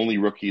are the only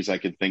rookies I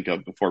could think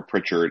of before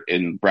Pritchard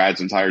in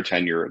Brad's entire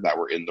tenure that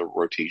were in the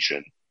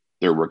rotation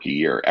their rookie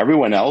year.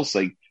 Everyone else,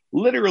 like,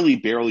 literally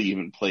barely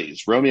even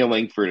plays. Romeo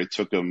Langford, it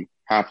took him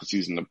half a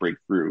season to break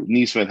through.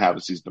 Neesmith half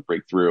a season to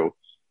break through.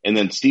 And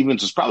then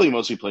Stevens was probably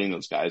mostly playing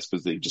those guys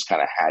because they just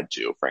kind of had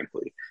to,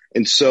 frankly.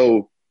 And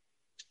so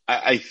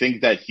I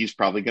think that he's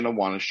probably going to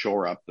want to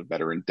shore up the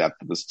veteran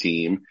depth of this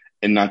team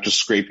and not just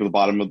scrape to the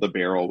bottom of the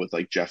barrel with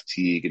like Jeff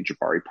Teague and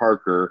Jabari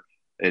Parker.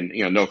 And,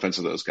 no offense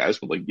to those guys,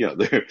 but like,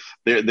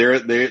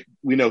 they're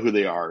we know who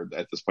they are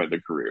at this point in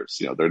their careers.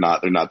 They're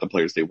not the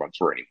players they once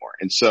were anymore.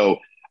 And so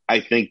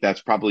I think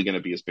that's probably going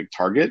to be his big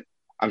target.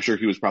 I'm sure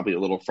he was probably a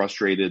little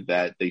frustrated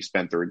that they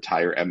spent their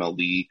entire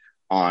MLE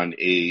on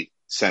a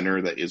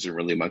center that isn't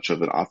really much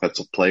of an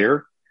offensive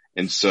player.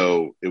 And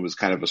so it was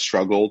kind of a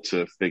struggle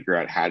to figure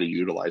out how to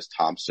utilize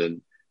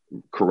Thompson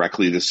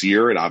correctly this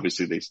year. And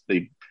obviously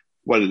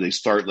what did they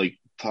start like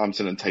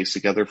Thompson and Tice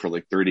together for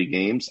like 30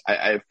 games?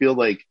 I feel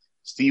like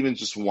Stevens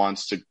just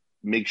wants to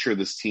make sure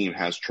this team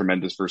has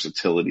tremendous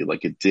versatility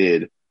like it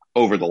did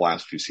over the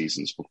last few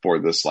seasons before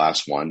this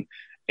last one.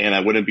 And I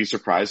wouldn't be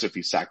surprised if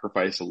he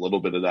sacrificed a little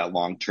bit of that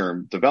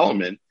long-term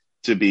development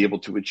to be able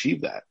to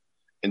achieve that.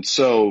 And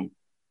so,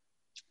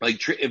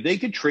 like, if they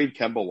could trade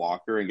Kemba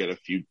Walker and get a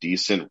few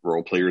decent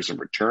role players in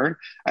return,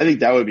 I think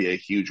that would be a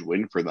huge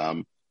win for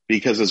them,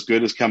 because as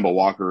good as Kemba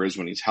Walker is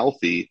when he's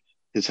healthy,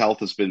 his health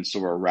has been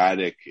so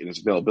erratic and his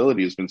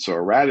availability has been so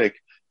erratic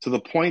to the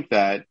point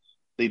that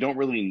they don't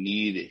really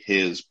need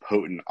his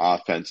potent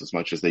offense as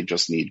much as they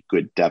just need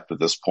good depth at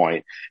this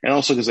point. And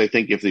also because I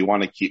think if they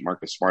want to keep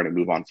Marcus Smart and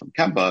move on from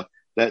Kemba,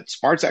 that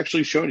Smart's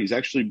actually shown he's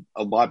actually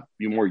a lot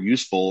more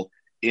useful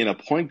in a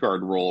point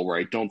guard role, where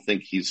I don't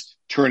think he's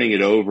turning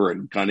it over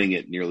and gunning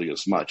it nearly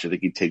as much. I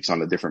think he takes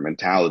on a different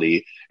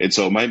mentality. And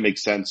so it might make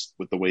sense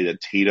with the way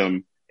that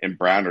Tatum and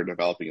Brown are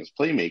developing as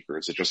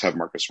playmakers to just have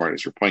Marcus Smart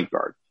as your point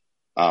guard.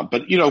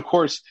 But, of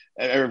course,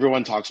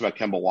 everyone talks about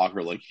Kemba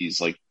Walker like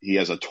he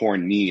has a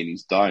torn knee and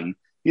he's done.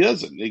 He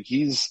doesn't. Like,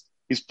 he's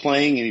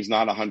playing and he's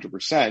not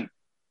 100%.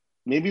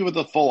 Maybe with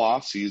a full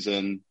off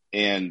season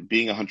and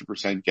being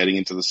 100% getting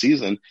into the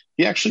season,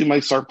 he actually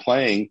might start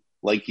playing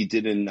like he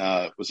did in,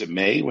 was it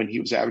May, when he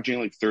was averaging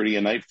like 30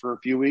 a night for a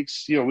few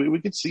weeks?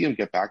 We could see him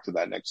get back to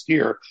that next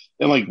year.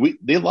 And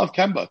they love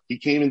Kemba. He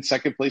came in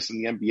second place in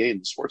the NBA in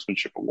the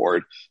Sportsmanship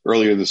Award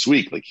earlier this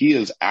week. Like, he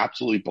is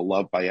absolutely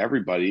beloved by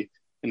everybody.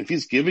 And if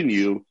he's given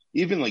you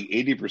even like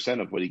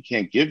 80% of what he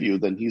can't give you,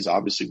 then he's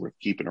obviously worth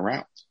keeping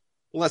around.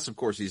 Unless, of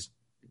course, he's,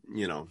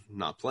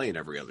 not playing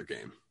every other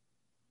game.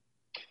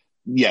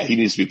 Yeah, he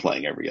needs to be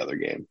playing every other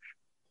game.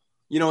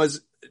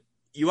 As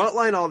you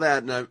outline all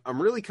that, and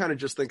I'm really kind of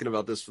just thinking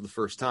about this for the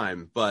first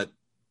time, but,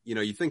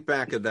 you think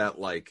back of that,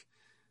 like,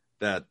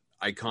 that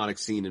iconic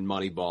scene in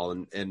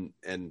Moneyball,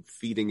 and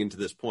feeding into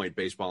this point,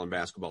 baseball and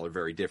basketball are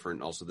very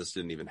different. Also, this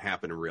didn't even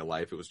happen in real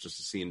life. It was just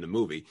a scene in the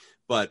movie.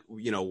 But,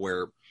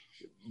 where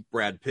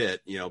Brad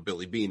Pitt,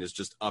 Billy Beane is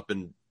just up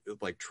and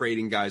like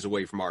trading guys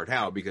away from Art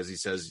Howe because he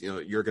says,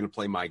 you're going to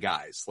play my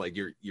guys. Like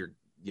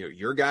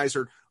your guys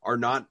are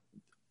not,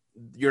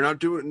 you're not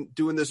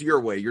doing this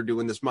your way. You're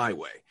doing this my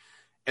way.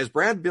 As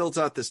Brad builds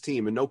out this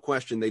team, and no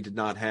question, they did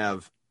not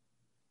have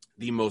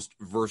the most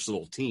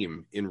versatile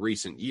team in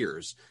recent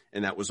years,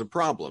 and that was a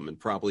problem, and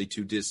probably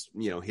to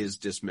his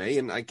dismay.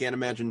 And I can't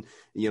imagine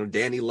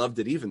Danny loved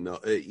it even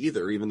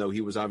though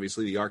he was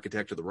obviously the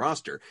architect of the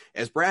roster.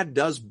 As Brad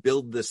does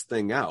build this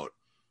thing out,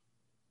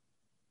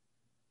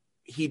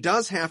 he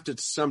does have to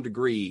some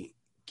degree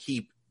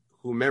keep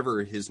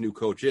whomever his new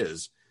coach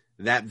is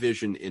that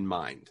vision in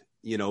mind,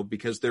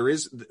 because there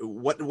is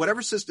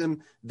whatever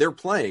system they're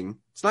playing,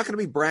 it's not going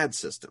to be Brad's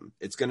system.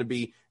 It's going to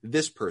be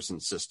this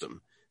person's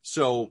system.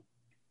 So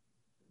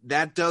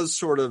that does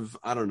sort of,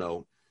 I don't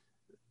know,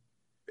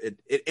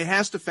 it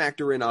has to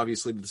factor in,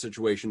 obviously, to the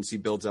situations he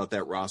builds out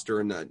that roster.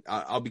 And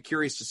I'll be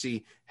curious to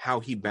see how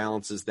he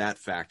balances that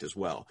fact as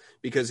well,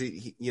 because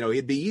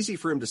it'd be easy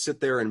for him to sit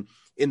there and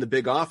in the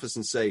big office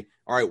and say,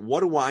 all right,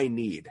 what do I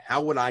need?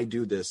 How would I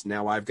do this?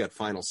 Now I've got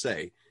final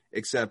say,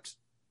 except,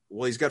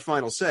 well, he's got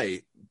final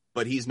say,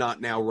 but he's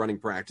not now running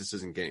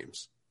practices and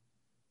games.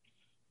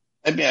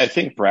 I mean, I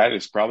think Brad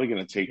is probably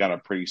going to take on a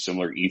pretty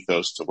similar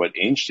ethos to what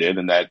Ainge did,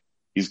 and that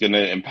he's going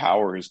to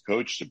empower his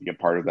coach to be a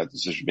part of that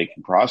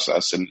decision-making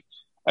process. And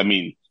I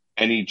mean,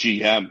 any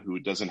GM who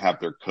doesn't have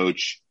their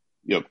coach,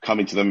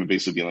 coming to them and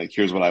basically being like,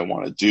 here's what I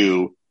want to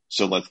do.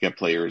 So let's get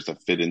players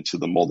that fit into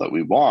the mold that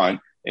we want.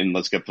 And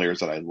let's get players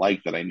that I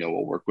like, that I know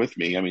will work with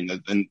me. I mean,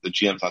 then the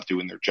GM's not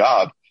doing their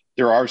job.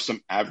 There are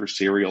some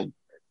adversarial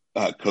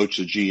coach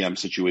to GM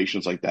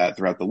situations like that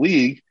throughout the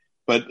league,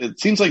 but it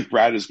seems like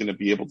Brad is going to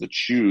be able to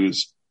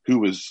choose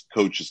who his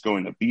coach is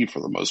going to be for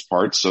the most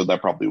part. So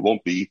that probably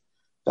won't be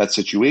that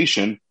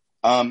situation.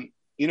 And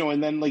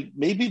then like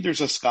maybe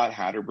there's a Scott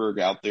Hatterberg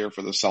out there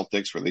for the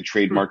Celtics where they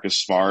trade Marcus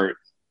Smart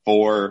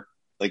for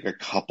like a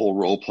couple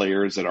role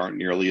players that aren't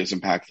nearly as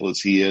impactful as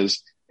he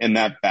is. And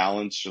that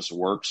balance just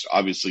works.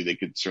 Obviously they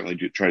could certainly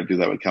try to do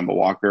that with Kemba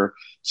Walker.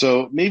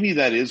 So maybe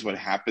that is what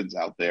happens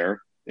out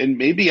there. And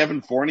maybe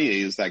Evan Fournier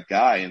is that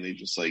guy, and they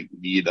just like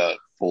need a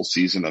full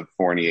season of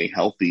Fournier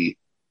healthy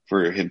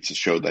for him to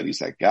show that he's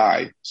that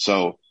guy.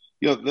 So,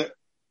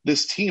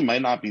 this team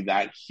might not be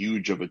that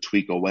huge of a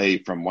tweak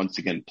away from once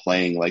again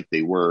playing like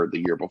they were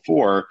the year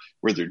before,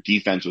 where their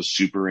defense was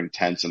super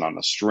intense and on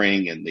a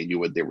string and they knew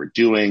what they were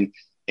doing,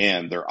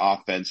 and their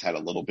offense had a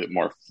little bit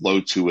more flow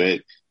to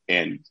it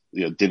and,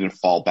 didn't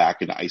fall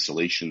back into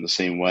isolation the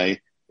same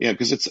way.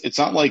 Because it's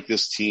not like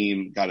this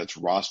team got its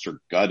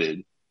roster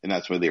gutted and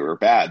that's why they were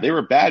bad. They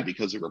were bad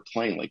because they were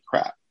playing like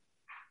crap.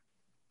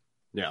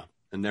 Yeah.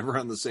 And never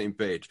on the same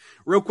page.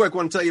 Real quick, I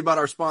want to tell you about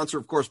our sponsor,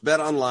 of course, Bet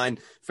Online.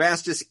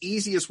 Fastest,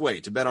 easiest way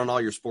to bet on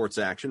all your sports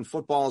action.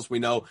 Football, as we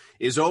know,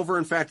 is over.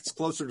 In fact, it's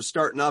closer to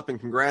starting up.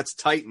 And congrats,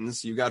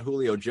 Titans. You got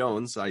Julio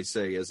Jones, I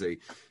say, as a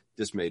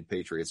dismayed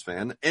Patriots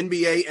fan.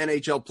 NBA,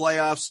 NHL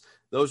playoffs.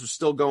 Those are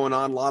still going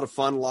on. A lot of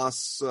fun.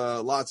 Lots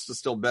to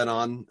still bet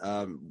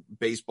on.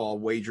 Baseball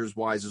wagers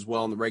wise as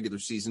well in the regular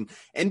season.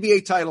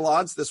 NBA title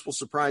odds. This will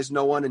surprise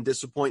no one and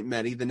disappoint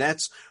many. The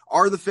Nets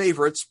are the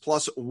favorites,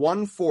 plus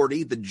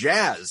 140. The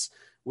Jazz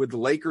with the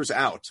Lakers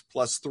out,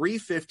 plus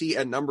 350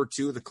 at number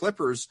 2. The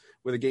Clippers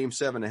with a game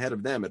 7 ahead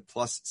of them at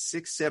plus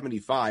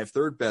 675.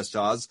 Third best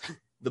odds.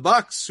 The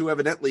Bucks, who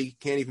evidently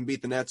can't even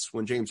beat the Nets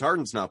when James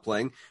Harden's not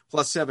playing,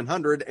 plus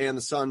 700, and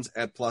the Suns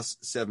at plus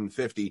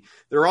 750.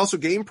 There are also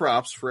game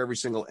props for every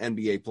single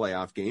NBA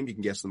playoff game. You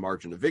can guess the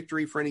margin of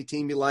victory for any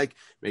team you like.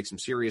 Make some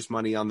serious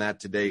money on that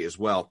today as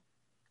well.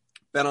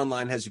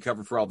 BetOnline has you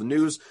covered for all the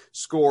news,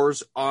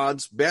 scores,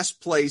 odds,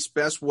 best place,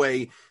 best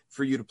way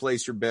for you to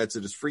place your bets.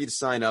 It is free to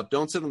sign up.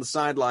 Don't sit on the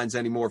sidelines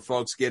anymore,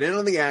 folks. Get in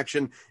on the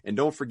action, and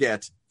don't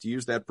forget to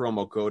use that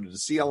promo code. It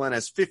is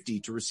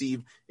CLNS50 to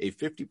receive a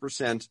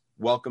 50%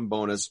 welcome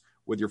bonus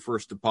with your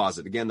first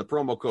deposit. Again, the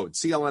promo code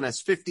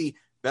CLNS50.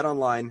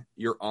 BetOnline,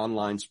 your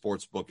online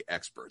sportsbook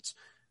experts.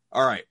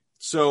 All right,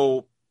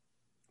 so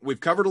we've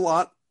covered a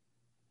lot.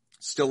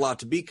 Still a lot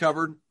to be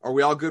covered. Are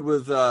we all good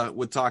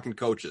with talking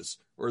coaches,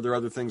 or are there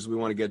other things we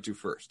want to get to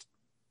first?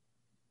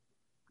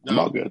 No. I'm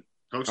all good.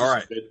 Coaches all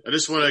right. Good. I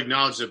just want to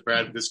acknowledge that,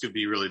 Brad, this could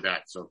be really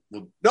bad. So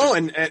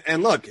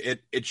and look,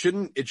 it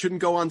shouldn't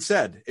go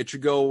unsaid. It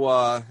should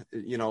go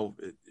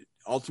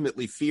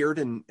ultimately feared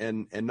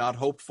and not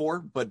hoped for,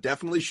 but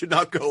definitely should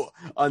not go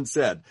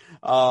unsaid.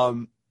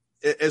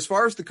 As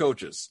far as the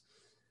coaches,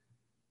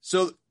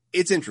 so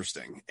it's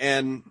interesting,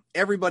 and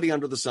everybody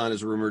under the sun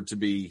is rumored to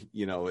be,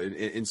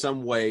 in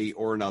some way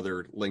or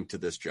another linked to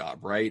this job,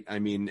 right? I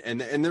mean,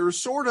 and there's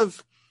sort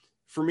of,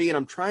 for me, and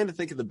I'm trying to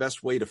think of the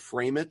best way to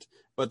frame it,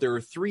 but there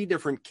are 3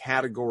 different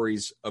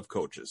categories of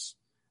coaches.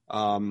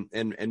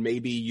 And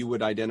maybe you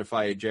would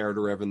identify Jared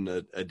or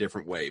Evan a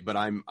different way, but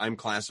I'm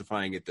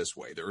classifying it this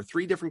way. There are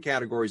 3 different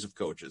categories of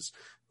coaches,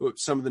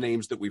 some of the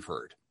names that we've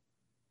heard.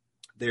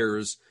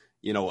 There's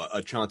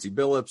a Chauncey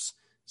Billups,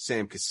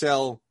 Sam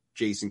Cassell,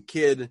 Jason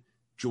Kidd,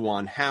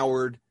 Juwan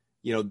Howard,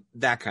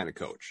 that kind of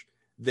coach.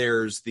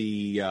 There's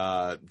the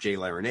Jay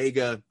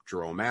Larinaga,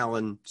 Jerome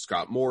Allen,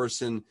 Scott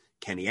Morrison,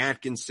 Kenny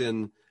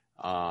Atkinson,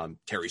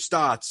 Terry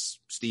Stotts,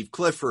 Steve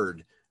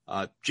Clifford,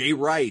 Jay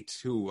Wright,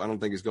 who I don't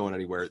think is going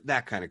anywhere,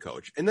 that kind of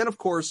coach. And then, of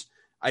course,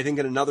 I think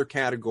in another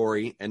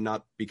category, and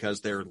not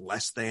because they're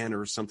less than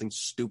or something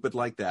stupid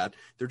like that,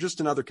 they're just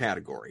another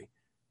category.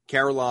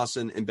 Kara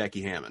Lawson and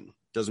Becky Hammon.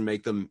 Doesn't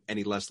make them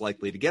any less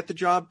likely to get the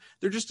job.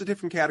 They're just a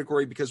different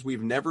category because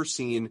we've never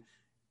seen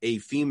a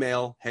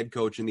female head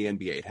coach in the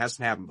NBA. It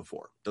hasn't happened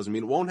before. Doesn't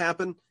mean it won't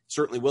happen.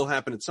 Certainly will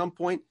happen at some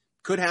point.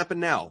 Could happen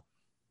now.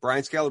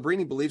 Brian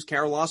Scalabrine believes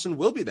Kara Lawson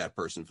will be that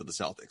person for the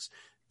Celtics.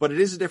 But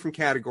it is a different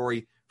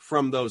category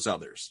from those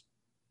others.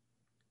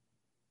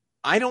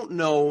 I don't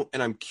know,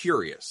 and I'm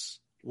curious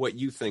what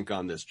you think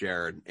on this,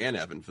 Jared, and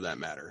Evan for that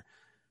matter.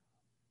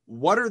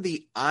 What are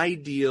the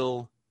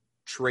ideal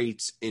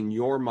traits in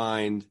your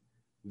mind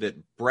that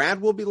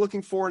Brad will be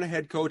looking for in a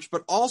head coach,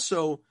 but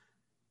also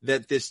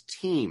that this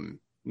team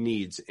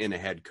needs in a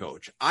head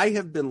coach? I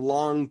have been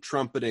long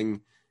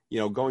trumpeting,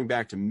 going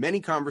back to many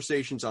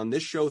conversations on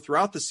this show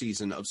throughout the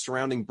season of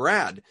surrounding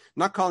Brad,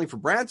 not calling for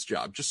Brad's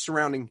job, just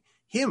surrounding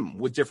him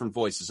with different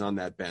voices on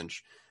that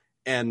bench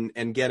and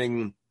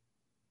getting,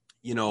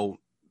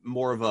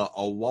 more of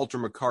a Walter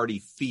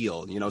McCarty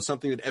feel,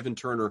 something that Evan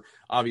Turner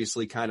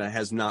obviously kind of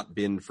has not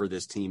been for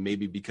this team,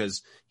 maybe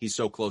because he's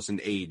so close in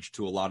age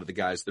to a lot of the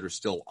guys that are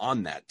still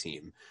on that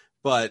team.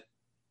 But,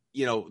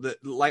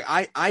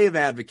 I have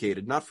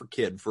advocated, not for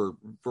Kidd, for a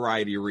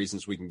variety of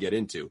reasons we can get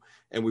into,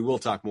 and we will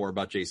talk more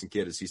about Jason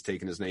Kidd as he's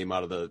taken his name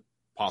out of the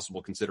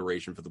possible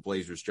consideration for the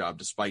Blazers job,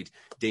 despite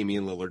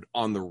Damian Lillard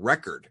on the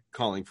record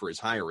calling for his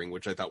hiring,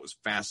 which I thought was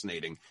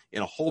fascinating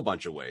in a whole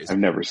bunch of ways. I've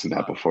never seen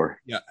that before.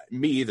 Yeah,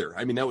 me either.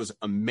 I mean, that was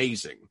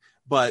amazing.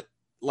 But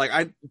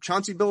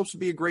Chauncey Billups would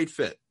be a great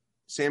fit.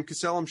 Sam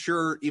Cassell, I'm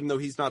sure, even though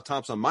he's not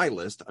tops on my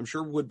list, I'm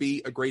sure would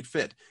be a great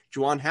fit.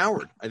 Juwan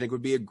Howard, I think,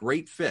 would be a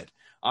great fit.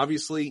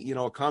 Obviously,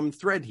 a common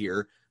thread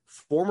here,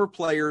 former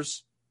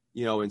players,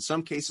 in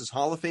some cases,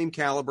 Hall of Fame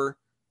caliber,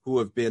 who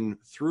have been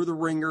through the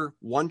ringer,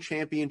 won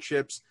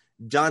championships,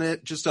 done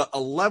it, just a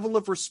level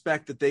of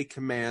respect that they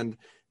command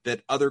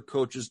that other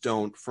coaches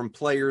don't, from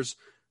players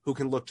who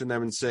can look to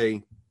them and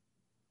say,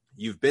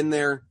 you've been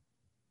there,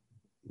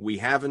 we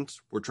haven't,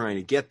 we're trying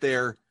to get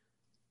there,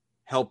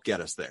 help get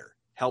us there,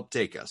 help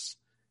take us.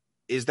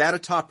 Is that a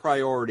top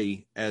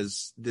priority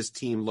as this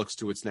team looks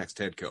to its next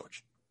head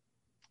coach?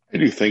 I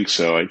do think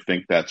so. I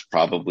think that's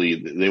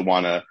probably, they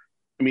want to,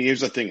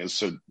 here's the thing is,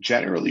 so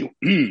generally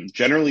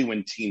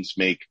when teams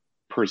make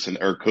person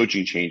or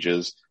coaching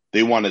changes,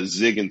 they want to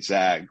zig and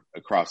zag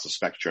across the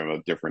spectrum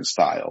of different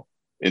style.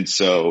 And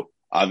so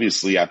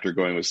obviously after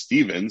going with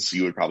Stevens,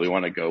 you would probably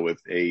want to go with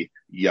a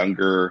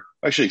younger,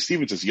 actually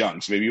Stevens is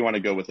young. So maybe you want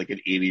to go with like an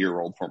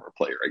 80-year-old former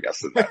player, I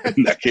guess in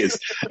that case.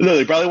 No,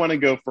 they probably want to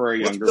go for a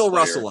younger What's Bill player.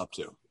 Russell up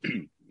to?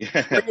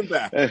 Yeah. Bring him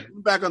back. Bring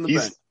him back on the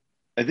bench.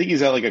 I think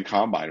he's at like a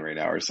combine right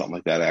now or something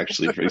like that,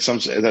 actually. That's some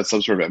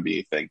sort of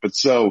NBA thing. But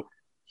so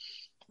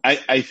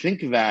I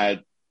think that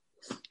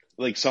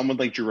like someone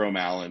like Jerome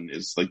Allen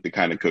is like the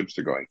kind of coach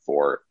they're going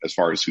for as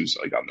far as who's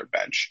like on their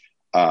bench,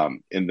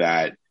 in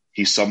that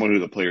he's someone who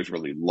the players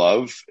really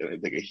love. And I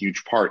think a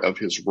huge part of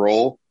his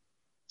role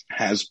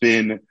has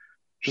been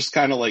just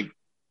kind of like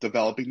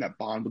developing that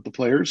bond with the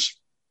players.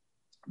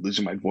 I'm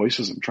losing my voice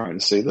as I'm trying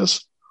to say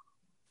this.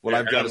 What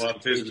I've got is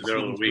his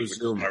middle of the week, which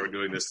is why we're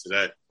doing this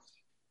today.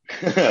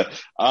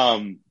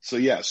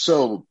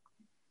 So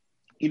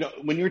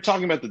when you're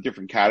talking about the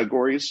different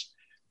categories,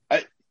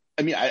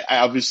 I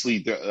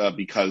obviously,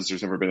 because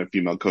there's never been a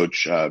female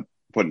coach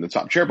put in the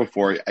top chair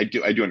before, I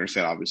do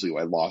understand obviously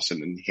why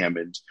Lawson and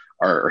Hammond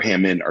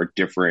are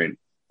different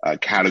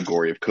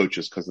category of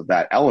coaches because of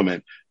that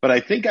element. But I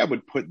think I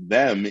would put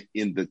them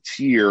in the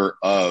tier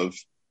of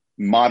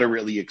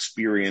moderately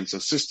experienced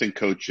assistant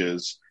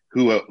coaches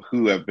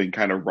who have been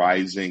kind of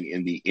rising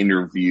in the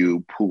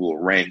interview pool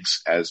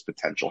ranks as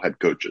potential head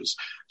coaches.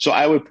 So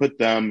I would put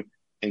them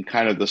in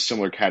kind of the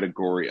similar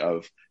category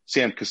of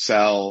Sam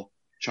Cassell,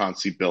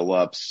 Chauncey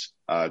Billups,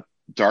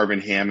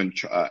 Darvin Ham,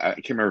 I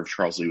can't remember if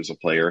Charles Lee was a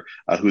player,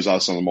 who's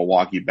also on the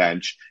Milwaukee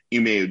bench,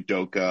 Ime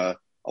Udoka,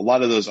 a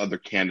lot of those other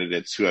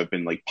candidates who have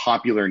been like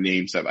popular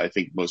names that I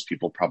think most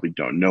people probably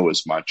don't know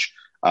as much.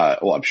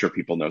 I'm sure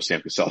people know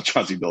Sam Cassell,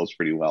 Chauncey Billups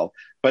pretty well,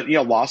 but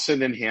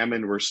Lawson and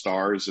Hammond were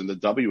stars in the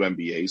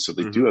WNBA, so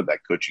they do have that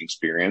coaching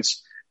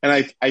experience.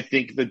 And I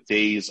think the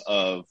days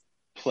of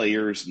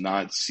players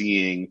not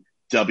seeing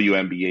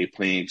WNBA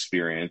playing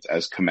experience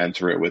as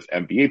commensurate with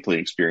NBA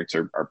playing experience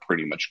are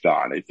pretty much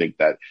gone. I think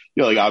that,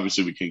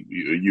 obviously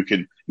you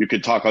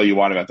can talk all you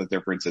want about the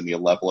difference in the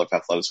level of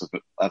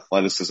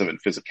athleticism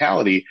and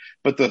physicality,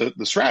 but the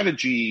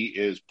strategy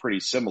is pretty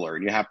similar,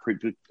 and you have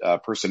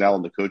personnel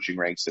in the coaching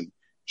ranks and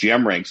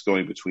GM ranks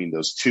going between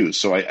those two.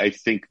 So I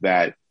think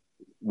that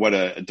what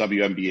a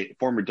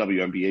former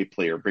WNBA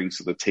player brings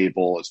to the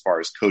table as far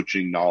as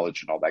coaching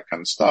knowledge and all that kind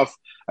of stuff,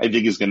 I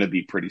think is going to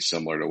be pretty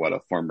similar to what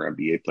a former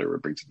NBA player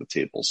would bring to the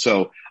table.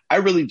 So I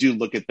really do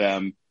look at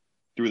them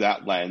through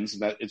that lens.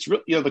 And that it's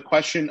really, the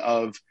question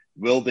of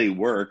will they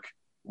work,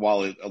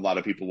 while a lot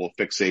of people will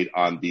fixate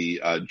on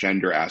the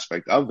gender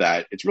aspect of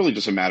that, it's really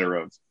just a matter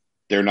of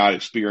they're not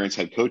experienced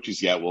head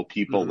coaches yet. Will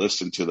people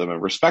listen to them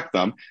and respect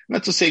them? And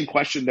that's the same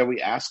question that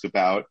we ask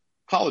about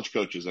college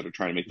coaches that are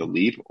trying to make the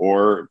leap,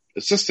 or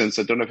assistants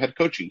that don't have head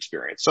coaching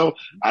experience. So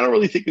I don't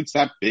really think it's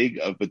that big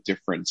of a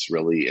difference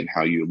really in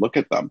how you look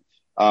at them.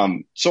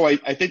 So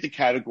I think the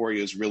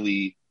category is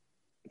really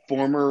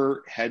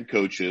former head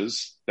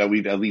coaches that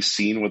we've at least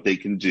seen what they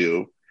can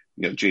do.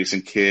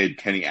 Jason Kidd,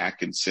 Kenny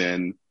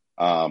Atkinson,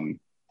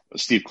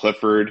 Steve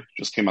Clifford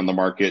just came on the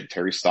market.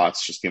 Terry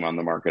Stotts just came on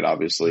the market,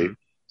 obviously.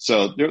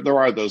 So there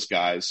are those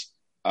guys.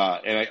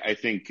 And I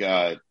think,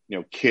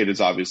 Kidd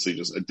is obviously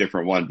just a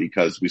different one,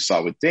 because we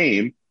saw with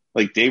Dame,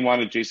 like Dame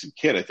wanted Jason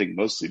Kidd, I think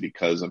mostly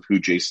because of who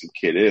Jason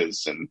Kidd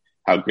is and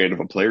how great of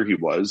a player he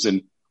was.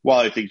 And while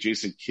I think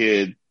Jason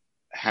Kidd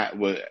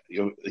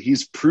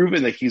he's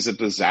proven that he's a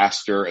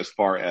disaster as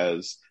far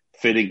as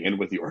fitting in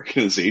with the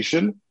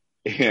organization,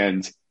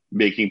 and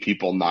making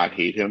people not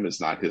hate him is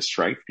not his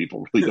strength.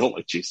 People really don't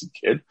like Jason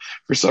Kidd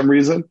for some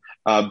reason.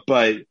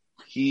 But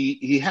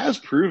he has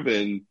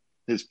proven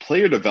his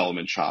player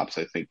development chops,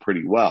 I think,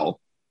 pretty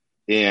well.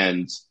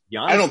 And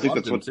Giannis, I don't think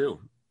that's what too.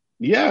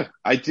 Yeah,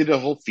 I did a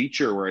whole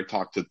feature where I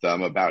talked to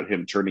them about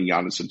him turning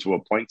Giannis into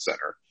a point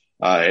center.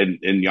 And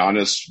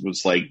Giannis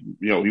was like,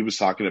 he was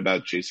talking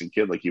about Jason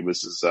Kidd like he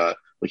was his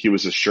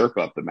Sherpa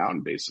up the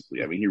mountain,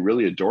 basically. I mean, he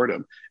really adored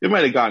him. It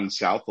might have gone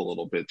south a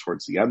little bit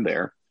towards the end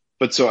there.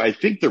 But so I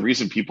think the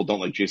reason people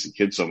don't like Jason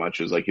Kidd so much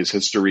is like his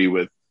history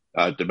with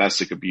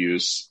domestic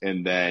abuse,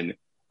 and then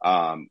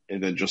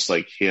just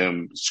like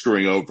him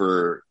screwing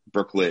over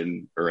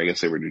Brooklyn, or I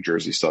guess they were New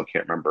Jersey still,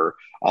 can't remember,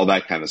 all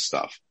that kind of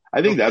stuff.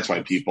 I think that's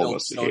why people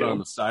mostly hate him. On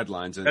the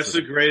sidelines. That's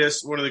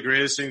one of the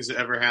greatest things that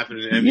ever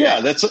happened in NBA.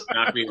 Yeah, that's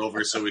knock me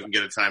over so we can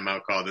get a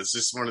timeout call. That's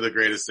just one of the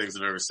greatest things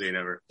I've ever seen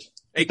ever.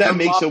 Hey, that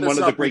makes him one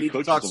of the great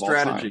coaches of all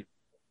strategy. time.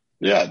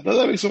 Yeah,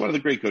 that makes him one of the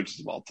great coaches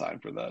of all time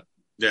for that.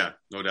 Yeah,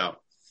 no doubt.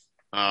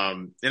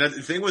 And the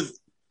thing with,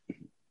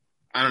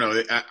 I don't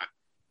know,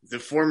 the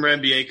former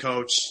NBA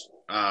coach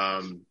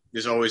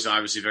is always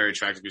obviously very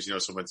attractive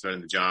because someone's been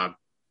in the job.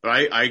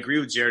 But I agree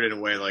with Jared in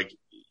a way. Like,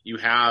 you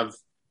have,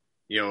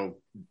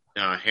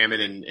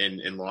 Hammond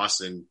and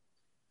Lawson.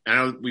 I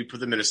know we put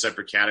them in a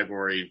separate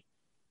category,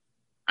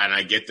 and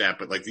I get that.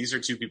 But like, these are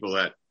two people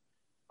that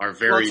are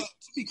very. Well,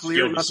 to be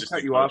clear, not to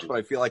cut you off, but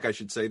I feel like I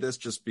should say this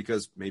just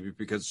because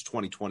it's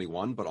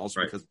 2021, but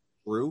also because it's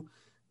true.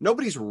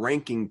 Nobody's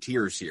ranking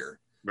tiers here.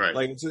 Right.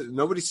 Like,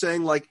 nobody's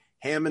saying like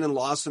Hammond and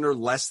Lawson are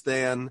less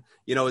than,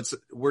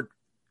 we're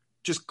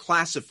just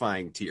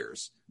classifying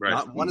tiers.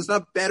 Right. One is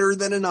not better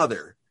than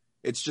another.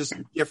 It's just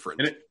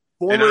different.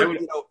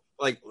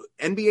 Like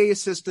NBA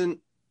assistant,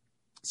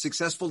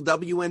 successful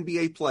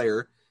WNBA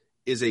player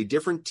is a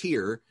different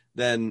tier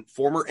than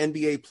former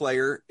NBA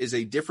player is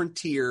a different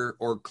tier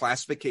or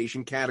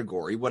classification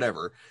category,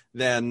 whatever,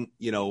 than,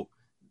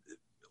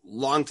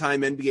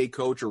 longtime NBA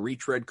coach or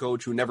retread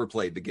coach who never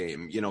played the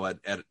game,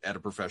 at a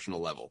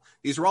professional level.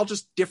 These are all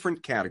just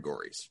different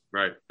categories.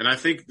 Right. And I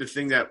think the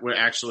thing that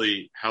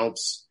actually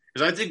helps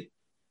is I think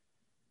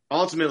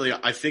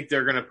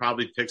they're going to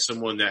probably pick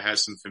someone that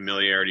has some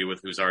familiarity with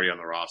who's already on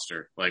the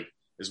roster. Like,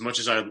 as much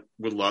as I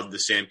would love the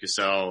Sam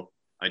Cassell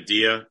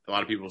idea, a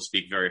lot of people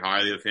speak very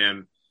highly of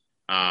him.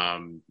 I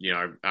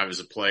was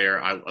a player.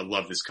 I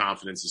love his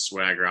confidence and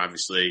swagger,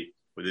 obviously,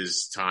 with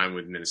his time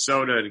with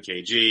Minnesota and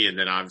KG. And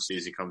then obviously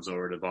as he comes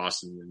over to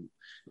Boston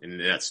and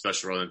that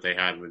special role that they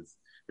had with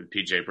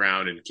PJ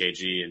Brown and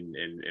KG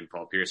and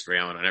Paul Pierce, Ray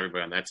Allen, and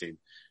everybody on that team.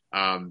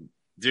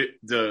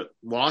 The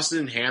Lawson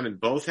and Hammond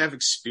both have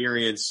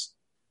experience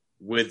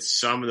with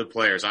some of the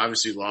players.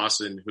 Obviously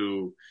Lawson,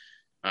 who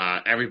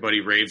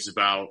everybody raves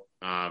about.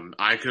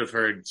 I could have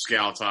heard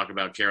Scal talk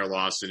about Kara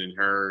Lawson and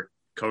her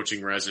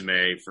coaching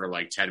resume for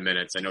like 10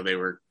 minutes. I know they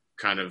were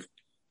kind of,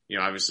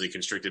 obviously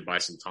constricted by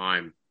some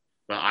time,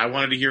 but I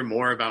wanted to hear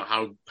more about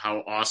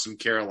how awesome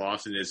Kara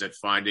Lawson is at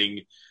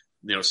finding,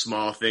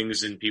 small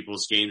things in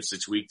people's games to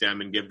tweak them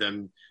and give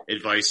them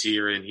advice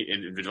here and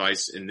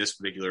advice in this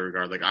particular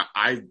regard. Like,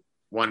 I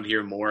wanted to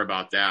hear more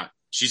about that.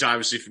 She's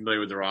obviously familiar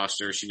with the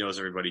roster. She knows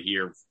everybody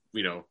here,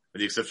 with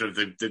the exception of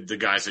the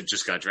guys that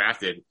just got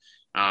drafted.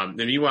 Then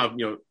meanwhile,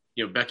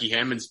 Becky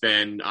Hammond's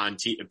been on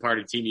part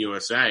of Team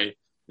USA and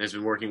has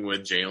been working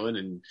with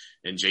Jalen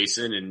and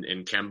Jason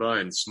and Kemba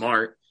and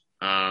Smart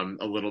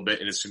a little bit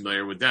and is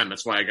familiar with them.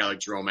 That's why a guy like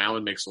Jerome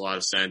Allen makes a lot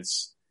of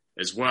sense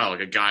as well.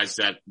 Like, guys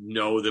that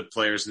know the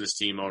players in this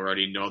team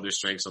already, know their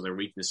strengths and their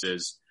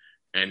weaknesses.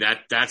 And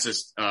that's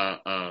just,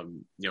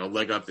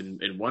 leg up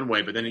in one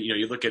way. But then,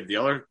 you look at the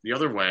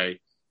other way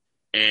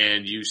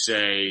and you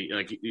say,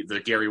 like,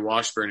 the Gary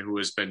Washburn, who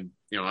has been,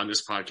 on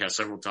this podcast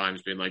several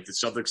times, being like, the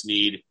Celtics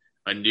need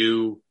a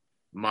new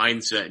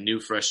mindset, new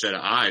fresh set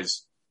of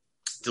eyes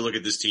to look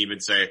at this team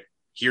and say,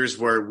 here's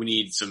where we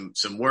need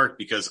some work,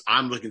 because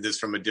I'm looking at this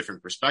from a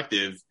different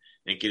perspective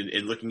and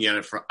looking at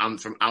it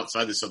from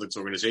outside the Celtics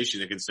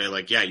organization, that can say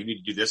like, yeah, you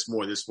need to do this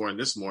more, and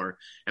this more,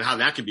 and how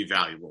that can be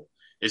valuable.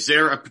 Is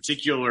there a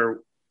particular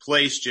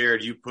place,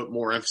 Jared, you put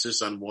more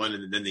emphasis on one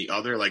and then the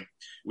other? Like,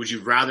 would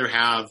you rather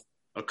have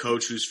a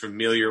coach who's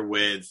familiar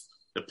with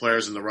the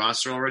players in the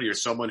roster already, or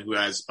someone who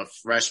has a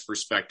fresh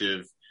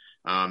perspective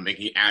and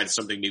can add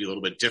something maybe a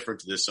little bit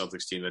different to this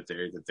Celtics team that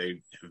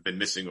they have been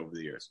missing over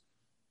the years?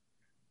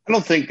 I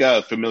don't think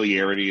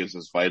familiarity is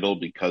as vital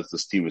because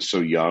this team is so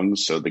young.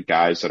 So the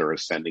guys that are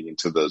ascending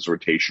into those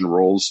rotation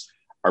roles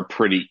are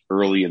pretty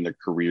early in their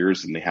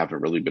careers and they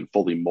haven't really been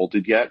fully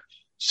molded yet.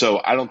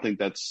 So I don't think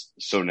that's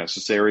so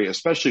necessary,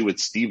 especially with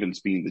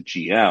Stevens being the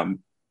GM.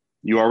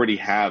 You already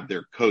have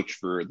their coach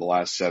for the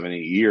last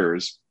 7-8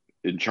 years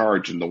in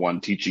charge and the one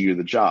teaching you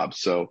the job.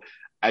 So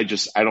I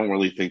don't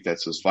really think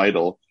that's as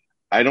vital.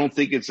 I don't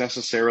think it's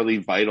necessarily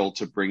vital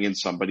to bring in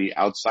somebody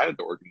outside of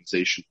the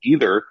organization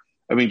either.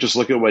 I mean, just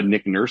look at what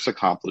Nick Nurse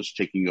accomplished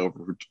taking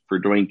over for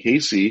Dwayne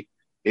Casey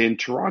in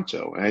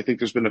Toronto. And I think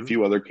there's been a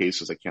few other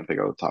cases I can't think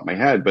of off the top of my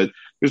head, but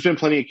there's been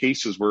plenty of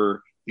cases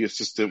where the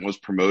assistant was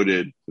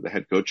promoted to the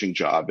head coaching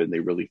job and they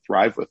really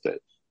thrive with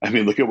it. I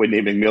mean, look at what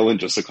Nate McMillan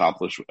just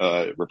accomplished,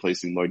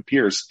 replacing Lloyd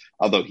Pierce,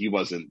 although he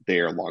wasn't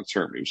there long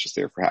term. He was just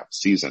there for half a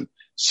season.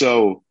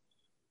 So,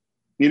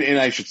 and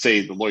I should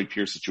say the Lloyd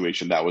Pierce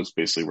situation, that was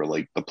basically where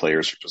like the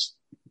players are just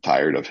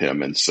tired of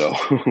him. And so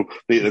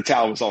the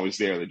talent was always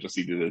there. They just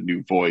needed a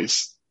new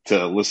voice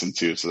to listen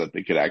to so that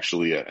they could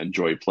actually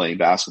enjoy playing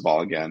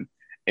basketball again.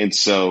 And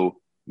so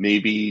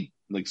maybe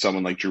like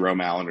someone like Jerome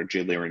Allen or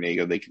Jay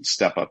Larranaga, they can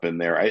step up in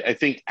there. I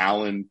think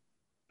Allen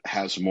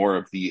has more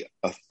of the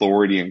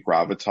authority and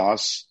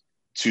gravitas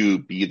to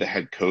be the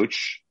head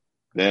coach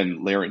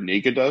than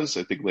Larranaga does.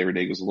 I think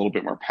Larranaga is a little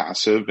bit more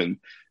passive, and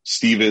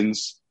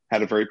Stevens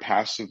had a very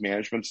passive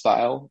management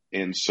style.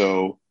 And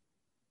so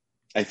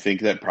I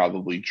think that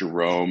probably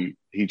Jerome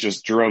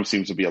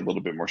seems to be a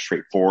little bit more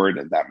straightforward,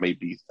 and that may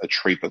be a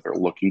trait that they're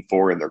looking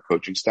for in their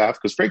coaching staff.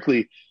 Because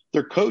frankly,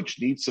 their coach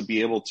needs to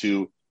be able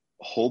to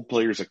hold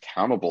players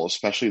accountable,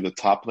 especially the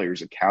top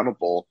players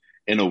accountable,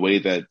 in a way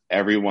that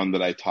everyone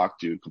that I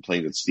talked to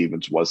complained that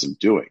Stevens wasn't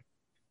doing.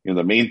 You know,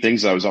 the main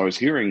things I was always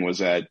hearing was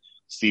that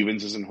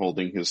Stevens isn't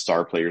holding his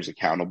star players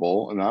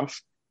accountable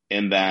enough,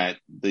 and that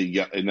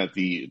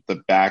the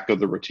back of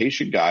the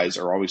rotation guys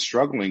are always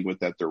struggling with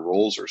that. Their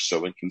roles are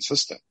so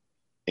inconsistent,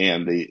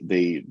 and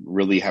they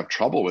really have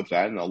trouble with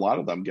that. And a lot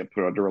of them get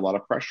put under a lot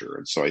of pressure.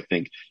 And so I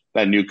think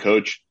that new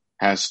coach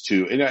has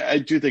to, and I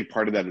do think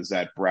part of that is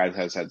that Brad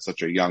has had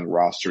such a young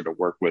roster to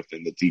work with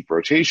in the deep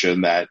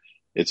rotation that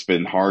it's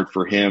been hard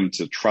for him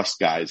to trust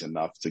guys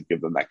enough to give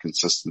them that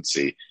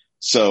consistency.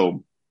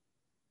 So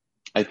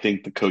I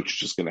think the coach is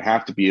just going to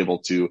have to be able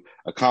to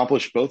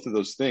accomplish both of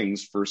those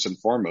things first and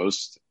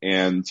foremost.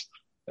 And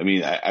I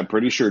mean, I'm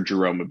pretty sure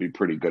Jerome would be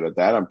pretty good at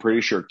that. I'm pretty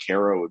sure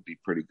Kara would be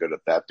pretty good at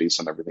that based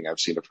on everything I've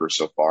seen of her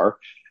so far.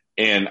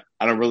 And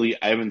I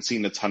haven't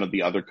seen a ton of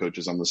the other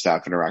coaches on the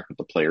staff interact with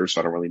the players, so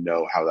I don't really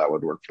know how that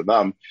would work for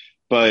them.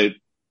 But,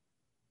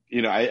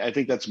 you know, I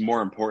think that's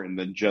more important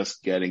than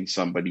just getting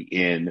somebody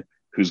in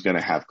who's going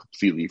to have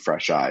completely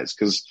fresh eyes.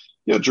 Because,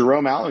 you know,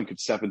 Jerome Allen could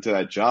step into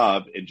that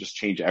job and just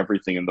change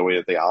everything in the way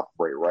that they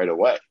operate right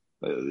away.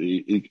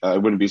 I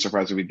wouldn't be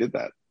surprised if he did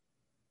that.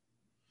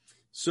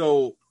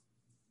 So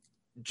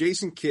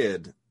Jason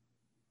Kidd,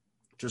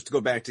 just to go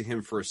back to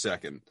him for a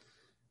second,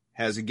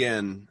 has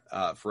again,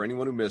 for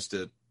anyone who missed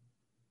it,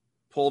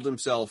 pulled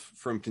himself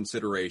from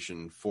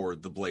consideration for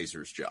the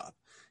Blazers job.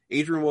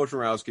 Adrian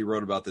Wojnarowski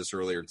wrote about this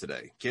earlier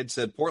today. Kidd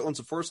said, Portland's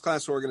a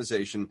first-class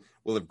organization,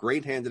 will have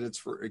great candidates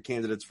for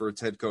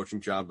its head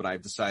coaching job, but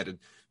I've decided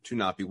to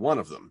not be one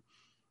of them.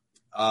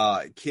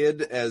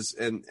 Kidd,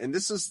 and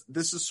this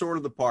is sort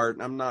of the part,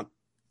 and I'm not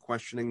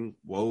questioning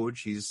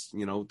Woj. He's,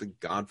 you know, the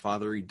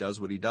godfather. He does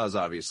what he does,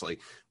 obviously.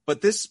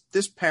 But this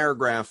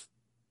paragraph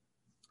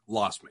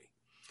lost me.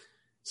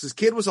 It says,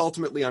 Kidd was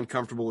ultimately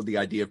uncomfortable with the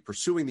idea of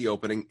pursuing the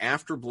opening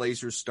after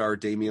Blazers star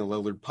Damian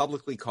Lillard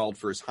publicly called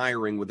for his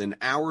hiring within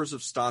hours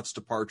of Stott's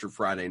departure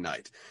Friday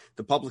night.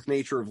 The public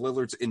nature of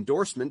Lillard's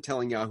endorsement,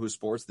 telling Yahoo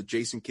Sports that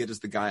Jason Kidd is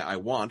the guy I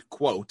want,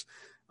 quote,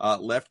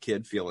 left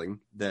Kidd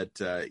feeling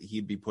that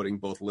he'd be putting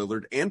both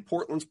Lillard and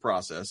Portland's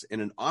process in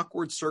an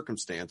awkward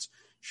circumstance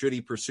should he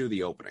pursue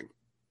the opening.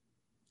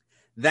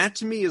 That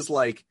to me is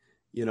like,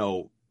 you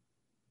know,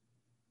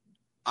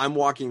 I'm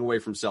walking away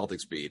from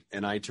Celtics Beat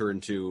and I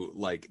turn to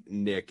like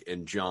Nick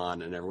and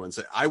John and everyone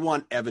say, I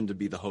want Evan to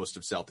be the host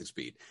of Celtics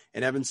Beat.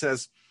 And Evan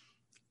says,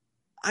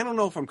 I don't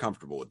know if I'm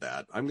comfortable with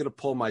that. I'm going to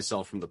pull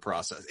myself from the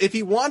process. If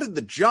he wanted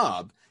the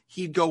job,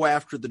 he'd go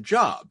after the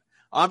job.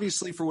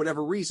 Obviously, for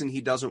whatever reason,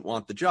 he doesn't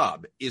want the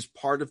job. Is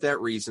part of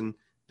that reason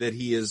that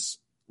he is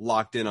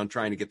locked in on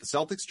trying to get the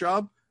Celtics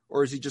job,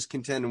 or is he just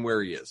content in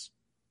where he is?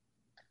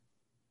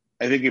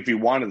 I think if he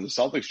wanted the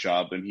Celtics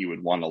job, then he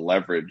would want to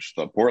leverage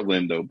the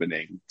Portland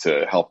opening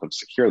to help him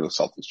secure the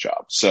Celtics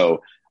job.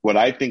 So what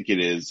I think it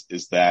is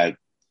that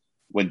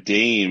when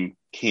Dame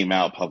came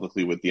out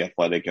publicly with The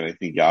Athletic, and I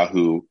think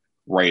Yahoo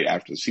right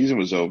after the season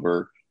was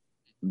over,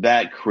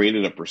 that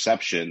created a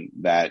perception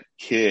that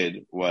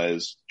Kidd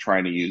was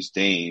trying to use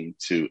Dame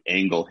to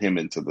angle him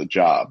into the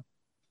job.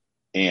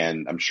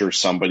 And I'm sure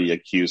somebody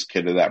accused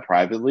Kidd of that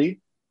privately,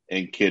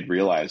 and Kidd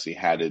realized he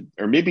had it,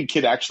 or maybe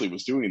Kidd actually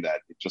was doing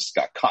that. It just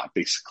got caught,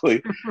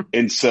 basically.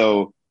 And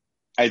so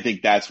I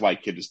think that's why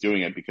Kidd is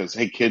doing it, because,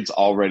 hey, Kidd's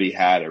already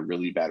had a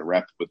really bad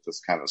rep with this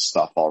kind of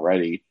stuff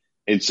already.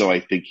 And so I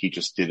think he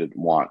just didn't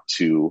want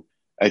to.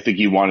 I think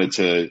he wanted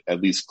to at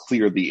least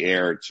clear the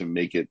air to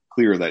make it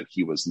clear that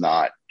he was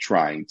not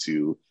trying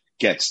to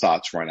get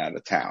Stotts run out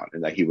of town,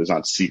 and that he was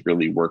not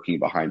secretly working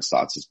behind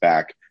Stotts'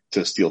 back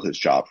to steal his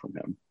job from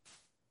him.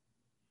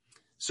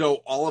 So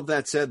all of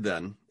that said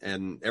then,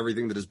 and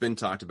everything that has been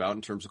talked about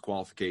in terms of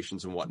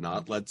qualifications and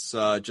whatnot, let's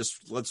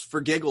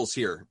for giggles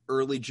here,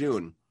 early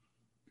June,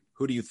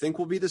 who do you think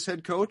will be this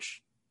head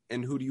coach?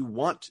 And who do you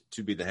want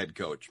to be the head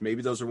coach?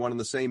 Maybe those are one and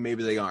the same.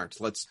 Maybe they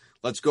aren't. Let's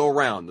go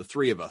around, the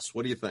three of us.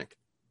 What do you think?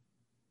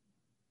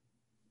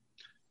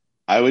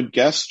 I would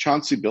guess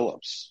Chauncey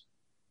Billups.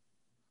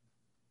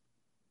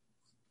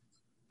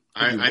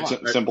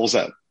 Simple as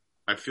that.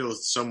 I feel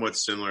somewhat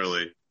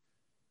similarly.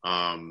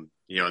 And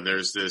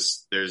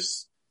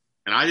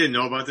and I didn't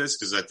know about this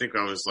because I think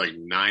I was like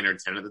 9 or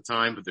 10 at the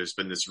time, but there's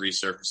been this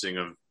resurfacing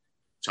of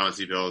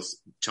Chauncey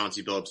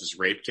Billups'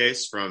 rape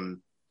case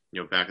from,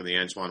 back in the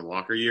Antoine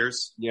Walker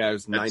years. Yeah, it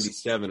was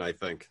 97, I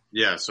think.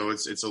 Yeah. So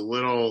it's a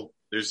little,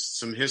 there's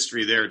some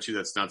history there too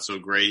that's not so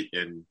great.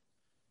 And,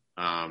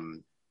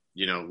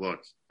 look,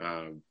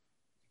 I'm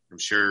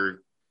sure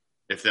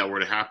if that were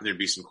to happen, there'd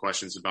be some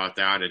questions about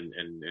that,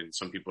 and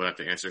some people have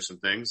to answer some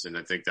things. And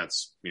I think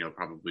that's,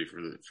 probably for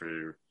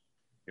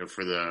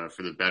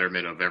the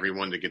betterment of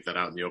everyone to get that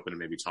out in the open and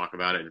maybe talk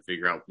about it and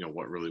figure out,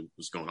 what really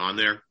was going on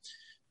there.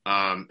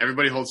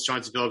 Everybody holds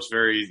Chauncey Billups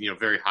very,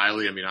 very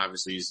highly. I mean,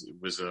 obviously he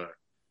was a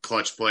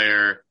clutch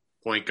player,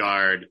 point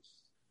guard,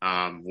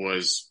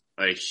 was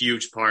a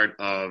huge part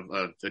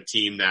of a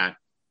team that,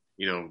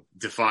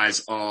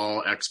 defies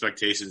all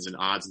expectations and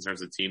odds in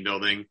terms of team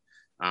building,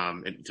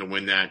 and to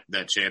win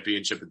that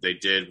championship that they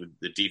did with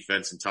the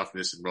defense and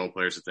toughness and role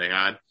players that they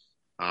had.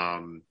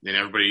 And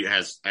everybody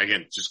has,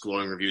 again, just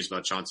glowing reviews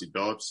about Chauncey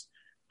Billups.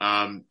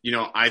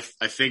 I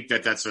think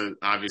that's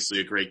obviously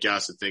a great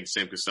guess. I think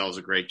Sam Cassell is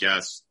a great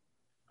guess.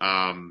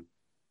 I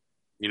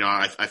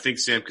think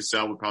Sam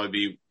Cassell would probably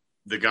be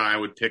the guy I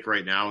would pick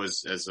right now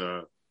as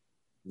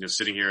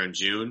sitting here in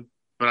June.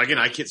 But again,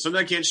 I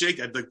can't shake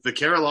that. The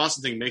Kara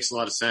Lawson thing makes a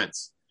lot of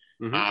sense.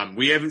 Mm-hmm.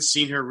 We haven't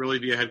seen her really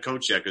be a head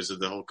coach yet because of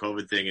the whole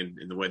COVID thing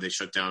and the way they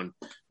shut down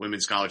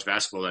women's college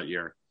basketball that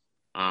year.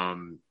 But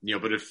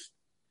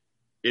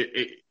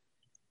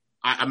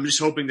I'm just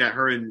hoping that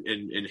her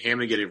and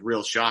Hammond get a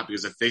real shot,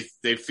 because if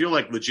they feel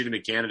like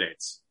legitimate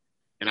candidates,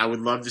 and I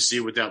would love to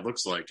see what that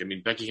looks like. I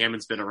mean, Becky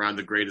Hammond's been around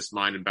the greatest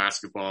mind in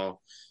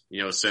basketball,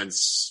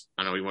 since,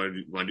 I don't know,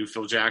 you want to do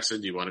Phil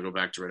Jackson? Do you want to go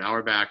back to Red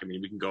Auerbach? I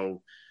mean, we can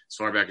go as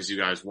far back as you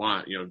guys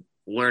want.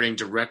 Learning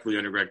directly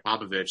under Greg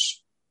Popovich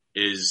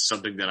is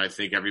something that I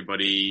think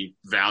everybody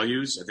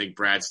values. I think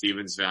Brad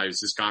Stevens values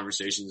his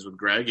conversations with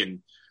Greg, and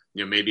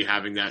maybe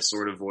having that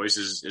sort of voice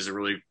is a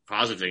really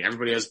positive thing.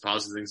 Everybody has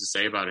positive things to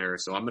say about her.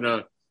 So I'm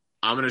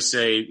gonna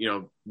say,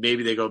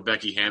 maybe they go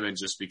Becky Hammond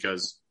just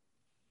because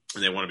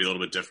they want to be a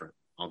little bit different.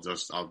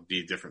 I'll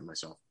be different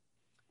myself.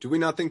 Do we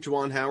not think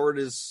Juwan Howard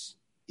is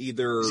he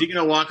going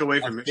to walk away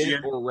from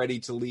Michigan or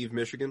ready to leave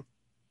Michigan?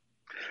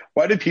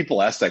 Why did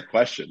people ask that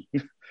question?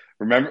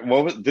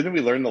 Remember, didn't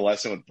we learn the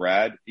lesson with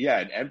Brad? Yeah,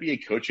 an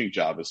NBA coaching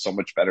job is so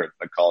much better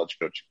than a college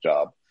coaching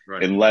job.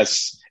 Right.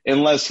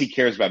 Unless he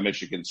cares about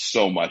Michigan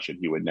so much and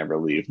he would never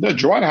leave. No,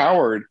 Juwan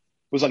Howard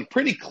was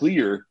pretty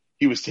clear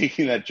he was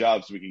taking that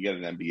job so we could get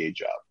an NBA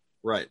job.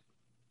 Right.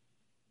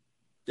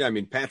 Yeah, I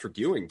mean, Patrick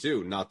Ewing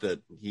too, not that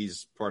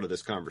he's part of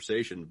this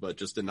conversation, but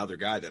just another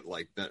guy that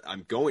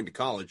I'm going to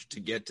college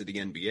to get to the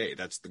NBA.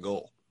 That's the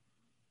goal.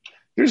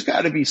 There's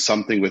got to be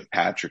something with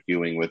Patrick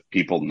Ewing with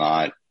people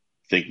not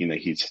thinking that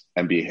he's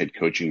NBA head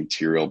coaching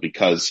material,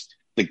 because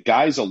the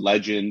guy's a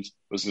legend,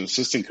 was an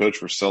assistant coach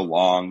for so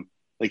long.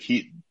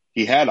 He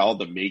had all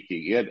the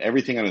making. He had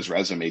everything on his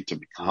resume to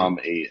become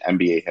a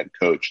NBA head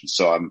coach. And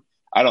so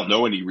I don't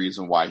know any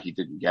reason why he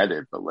didn't get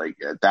it, but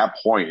at that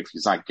point, if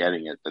he's not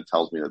getting it, that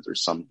tells me that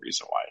there's some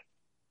reason why.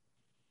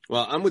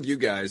 Well, I'm with you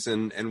guys.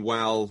 And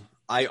while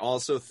I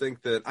also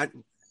think that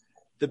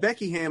the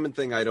Becky Hammond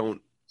thing,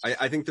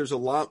 I think there's a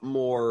lot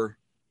more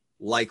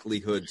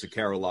likelihood to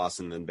Kara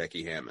Lawson than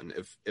Becky Hammond,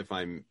 if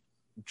I'm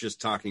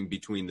just talking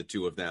between the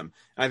two of them.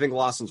 I think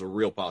Lawson's a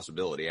real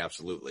possibility,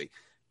 absolutely.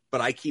 But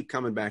I keep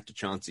coming back to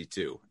Chauncey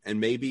too. And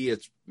maybe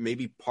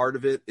part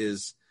of it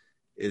is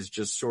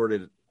just sort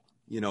of,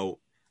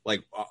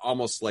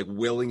 almost like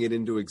willing it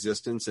into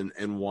existence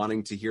and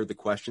wanting to hear the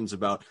questions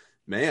about,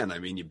 man, I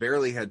mean, you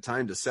barely had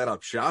time to set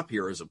up shop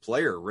here as a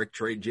player. Rick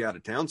traded you out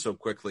of town so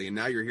quickly, and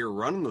now you're here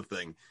running the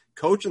thing,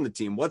 coaching the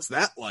team. What's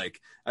that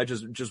like? I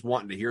just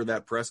wanting to hear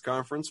that press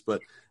conference.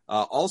 But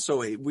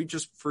also, we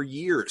just, for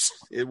years,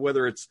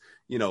 whether it's,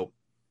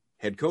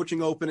 head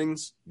coaching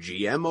openings,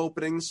 GM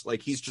openings.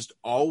 Like, he's just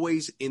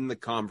always in the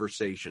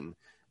conversation.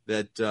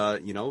 That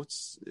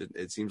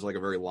it seems like a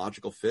very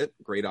logical fit.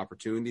 Great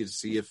opportunity to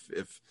see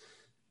if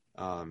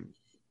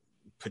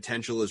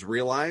potential is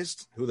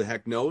realized. Who the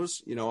heck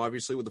knows?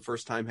 Obviously with the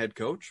first time head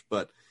coach,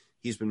 but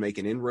he's been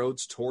making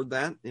inroads toward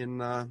that in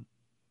the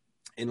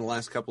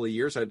last couple of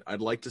years. I'd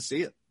like to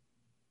see it.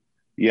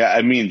 Yeah,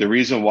 I mean, the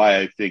reason why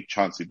I think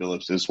Chauncey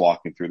Billups is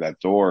walking through that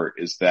door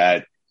is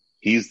that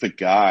he's the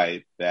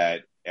guy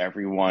that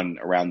everyone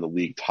around the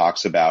league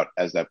talks about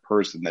as that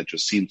person that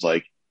just seems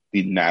like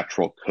the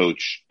natural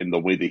coach in the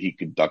way that he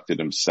conducted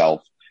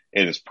himself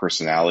and his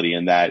personality,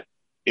 and that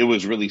it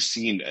was really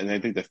seen. And I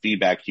think the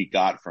feedback he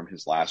got from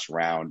his last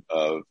round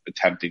of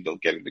attempting to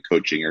get into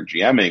coaching or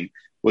GMing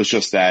was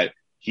just that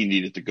he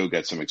needed to go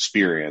get some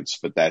experience,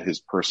 but that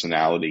his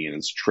personality and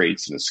his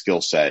traits and his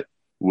skill set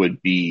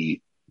would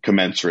be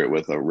commensurate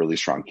with a really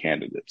strong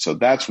candidate. So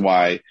that's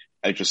why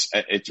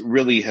it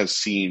really has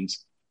seemed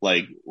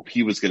like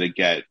he was going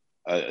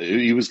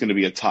to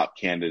be a top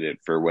candidate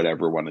for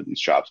whatever one of these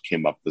jobs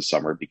came up this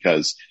summer,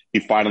 because he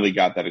finally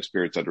got that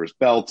experience under his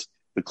belt.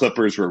 The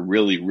Clippers were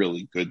really,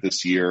 really good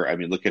this year. I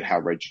mean, look at how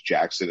Reggie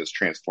Jackson has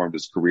transformed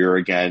his career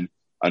again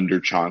under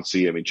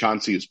Chauncey. I mean,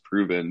 Chauncey has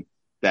proven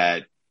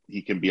that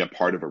he can be a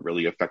part of a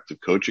really effective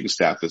coaching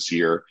staff this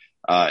year.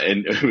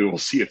 And we will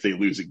see if they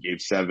lose in Game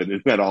 7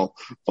 and that all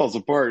falls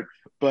apart.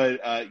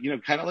 But,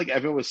 kind of like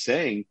Evan was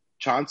saying,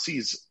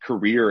 Chauncey's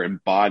career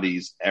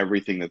embodies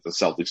everything that the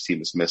Celtics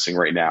team is missing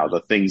right now. The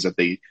things that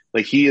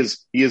he is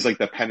like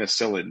the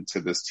penicillin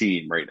to this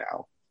team right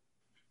now.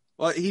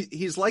 Well,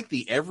 he's like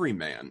the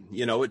everyman.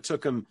 It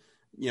took him,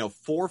 4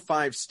 or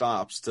 5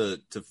 stops to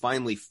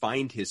finally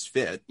find his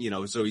fit.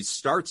 So he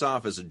starts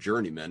off as a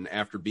journeyman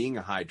after being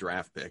a high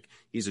draft pick.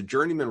 He's a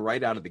journeyman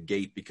right out of the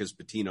gate because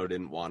Pitino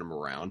didn't want him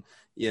around.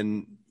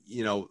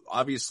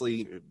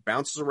 Obviously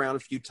bounces around a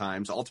few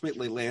times,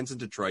 ultimately lands in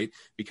Detroit,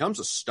 becomes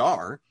a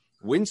star,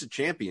 wins a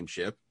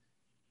championship,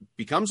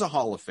 becomes a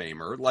Hall of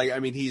Famer.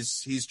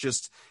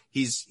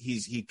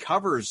 He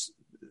covers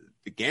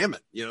the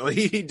gamut.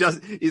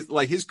 He's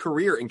like, his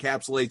career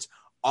encapsulates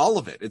all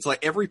of it. It's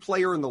like every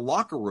player in the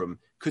locker room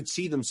could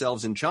see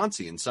themselves in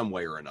Chauncey in some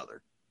way or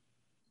another.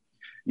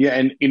 Yeah.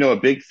 And, a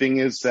big thing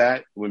is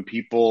that when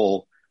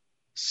people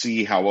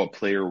see how a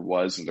player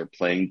was in their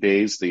playing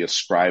days, they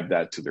ascribe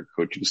that to their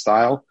coaching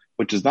style,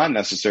 which is not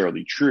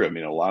necessarily true. I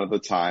mean, a lot of the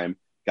time,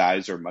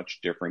 guys are much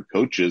different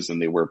coaches than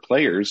they were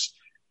players,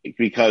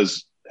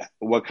 because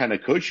what kind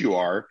of coach you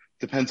are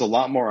depends a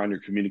lot more on your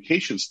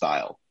communication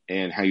style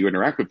and how you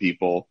interact with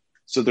people.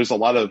 So there's a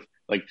lot of,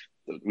 like,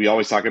 we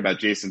always talk about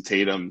Jason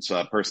Tatum's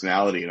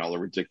personality and all the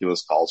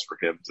ridiculous calls for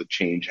him to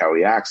change how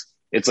he acts.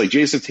 It's like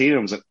Jason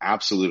Tatum's an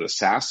absolute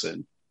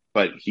assassin,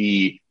 but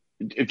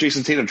if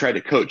Jason Tatum tried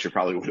to coach, it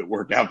probably wouldn't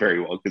work out very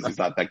well because he's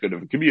not that good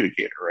of a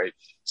communicator, right?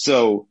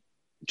 So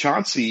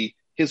Chauncey,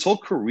 his whole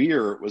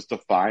career was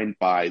defined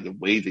by the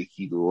way that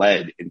he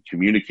led and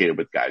communicated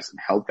with guys and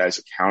held guys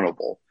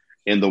accountable,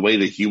 and the way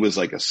that he was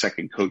like a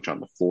second coach on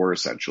the floor,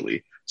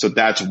 essentially. So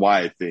that's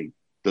why I think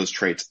those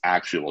traits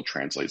actually will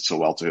translate so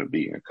well to him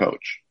being a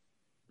coach.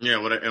 Yeah,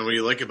 what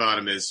you like about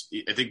him is,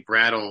 I think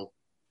Brad will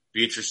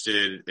be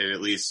interested in,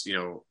 at least,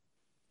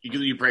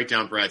 you break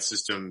down Brad's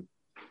system.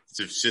 It's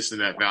a system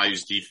that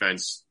values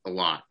defense a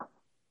lot.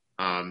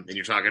 And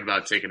you're talking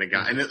about taking a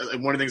guy.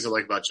 And one of the things I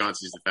like about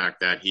Chauncey is the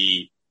fact that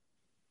he,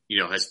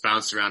 has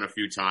bounced around a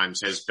few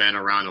times, has been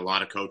around a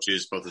lot of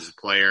coaches, both as a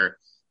player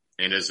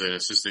and as an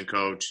assistant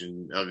coach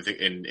and other things,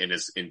 and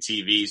in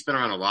TV. He's been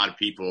around a lot of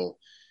people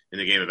in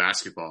the game of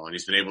basketball, and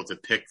he's been able to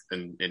pick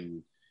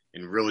and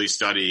really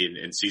study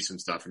and see some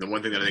stuff. And the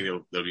one thing that I think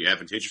that'll be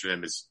advantageous for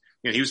him is,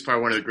 he was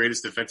probably one of the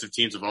greatest defensive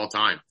teams of all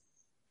time,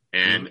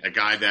 and a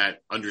guy that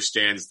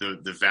understands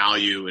the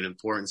value and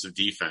importance of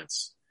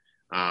defense.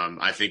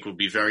 I think will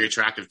be very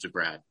attractive to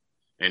Brad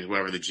and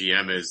whoever the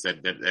GM is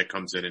that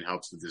comes in and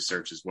helps with the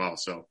search as well.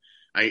 So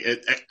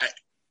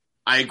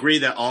I agree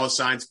that all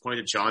signs point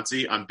to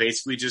Chauncey. I'm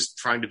basically just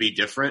trying to be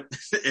different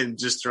and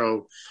just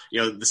throw,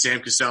 the Sam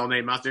Cassell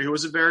name out there, who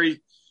was a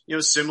very,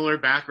 similar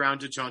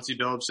background to Chauncey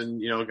Billups,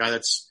 and, a guy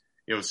that's,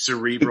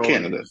 cerebral.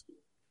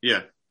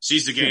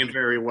 Sees the game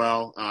very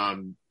well.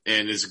 And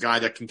is a guy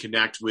that can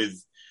connect with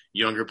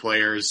younger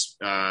players,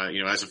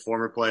 as a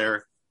former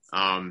player.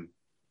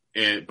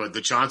 But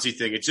the Chauncey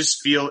thing,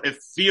 it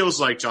feels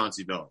like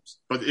Chauncey Billups.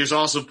 But there's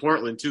also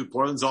Portland too.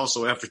 Portland's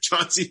also after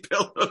Chauncey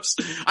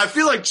Billups. I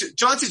feel like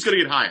Chauncey's going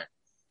to get hired.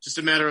 Just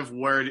a matter of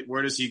where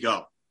does he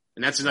go,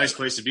 and that's a nice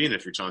place to be in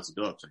if you're Chauncey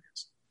Billups, I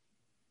guess.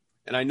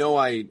 And I know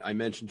I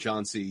mentioned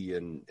Chauncey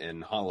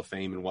and Hall of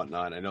Fame and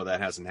whatnot. I know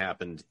that hasn't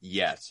happened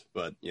yet,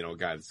 but a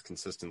guy that's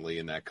consistently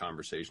in that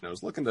conversation. I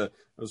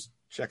was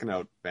checking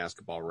out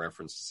Basketball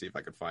Reference to see if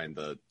I could find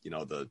the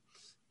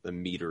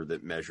meter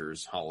that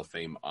measures Hall of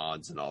Fame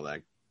odds and all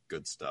that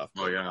good stuff.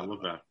 Oh yeah, I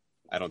love that.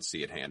 I don't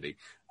see it handy.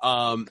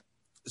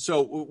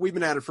 So we've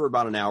been at it for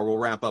about an hour. We'll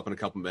wrap up in a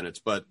couple minutes,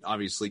 but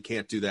obviously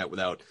can't do that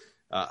without,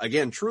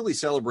 again, truly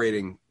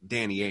celebrating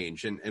Danny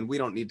Ainge. And we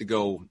don't need to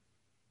go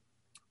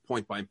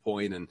point by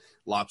point and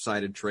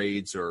lopsided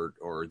trades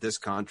or this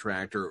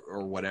contract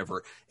or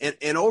whatever. And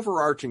an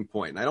overarching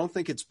point, and I don't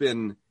think it's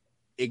been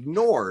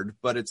ignored,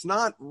 but it's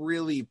not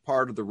really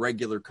part of the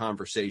regular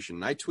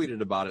conversation. I tweeted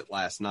about it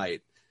last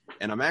night,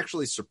 and I'm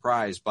actually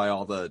surprised by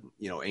all the,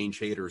 Ainge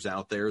haters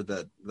out there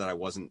that I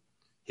wasn't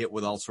hit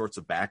with all sorts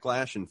of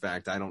backlash. In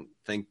fact, I don't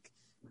think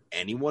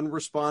anyone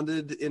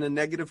responded in a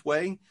negative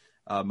way.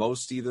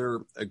 Most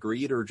either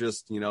agreed or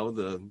just,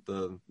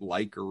 the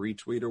like or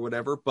retweet or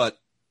whatever. But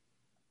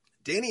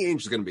Danny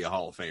Ainge is going to be a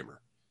Hall of Famer.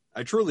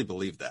 I truly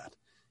believe that.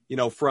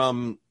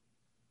 From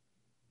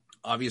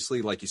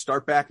obviously, like, you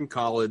start back in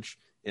college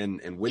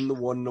and win the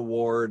one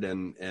award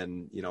and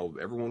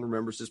everyone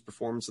remembers his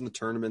performance in the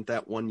tournament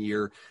that one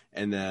year.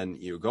 And then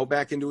you go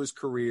back into his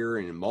career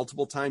and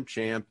multiple time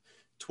champ,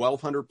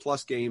 1,200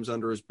 plus games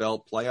under his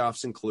belt,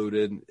 playoffs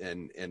included,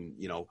 and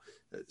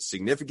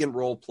significant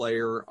role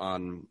player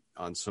on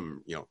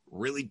some,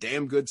 really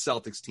damn good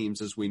Celtics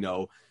teams, as we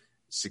know.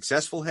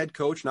 Successful head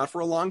coach, not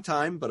for a long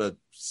time, but a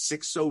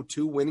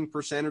 602 winning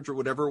percentage or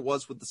whatever it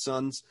was with the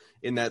Suns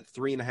in that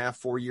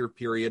 3.5-4 year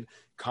period.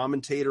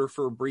 Commentator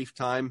for a brief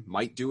time,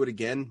 might do it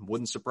again,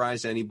 wouldn't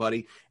surprise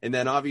anybody. And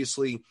then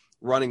obviously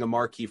running a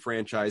marquee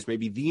franchise,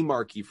 maybe the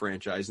marquee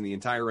franchise in the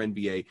entire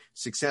NBA,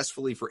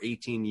 successfully for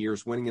 18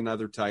 years, winning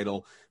another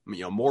title,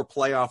 more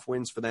playoff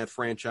wins for that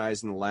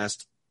franchise in the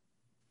last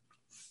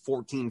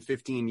 14,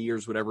 15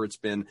 years, whatever it's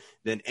been,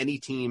 than any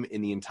team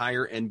in the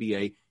entire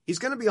NBA. He's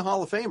going to be a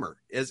Hall of Famer,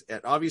 as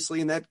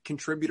obviously in that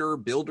contributor,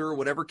 builder,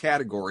 whatever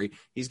category.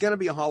 He's going to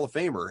be a Hall of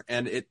Famer,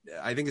 and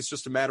I think it's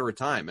just a matter of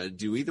time.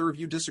 Do either of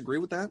you disagree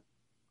with that?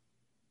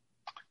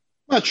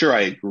 I'm not sure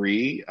I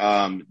agree,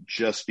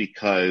 just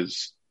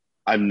because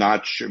I'm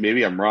not sure.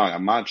 Maybe I'm wrong.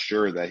 I'm not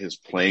sure that his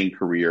playing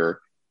career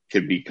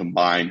could be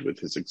combined with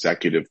his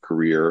executive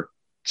career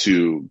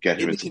to get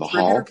him into the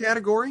Hall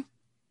category.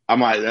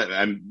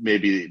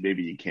 Maybe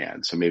you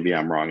can. So maybe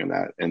I'm wrong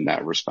in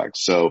that respect.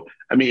 So,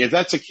 I mean, if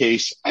that's the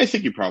case, I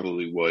think he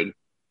probably would.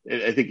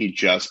 I think he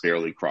just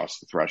barely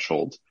crossed the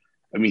threshold.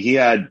 I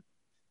mean,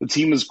 the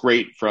team was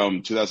great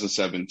from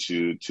 2007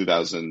 to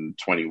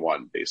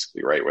 2021,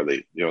 basically, right? Where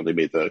they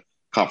made the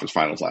conference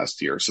finals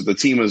last year. So the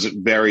team was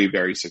very,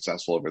 very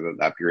successful over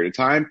that period of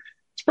time.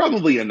 It's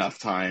probably enough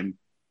time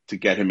to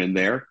get him in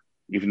there,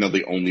 even though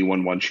they only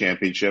won one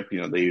championship.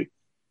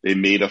 They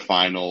made a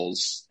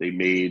finals. They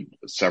made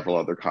several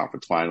other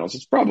conference finals.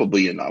 It's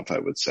probably enough, I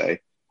would say.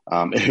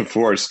 And of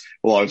course,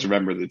 we'll always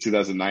remember the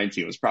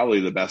 2019 was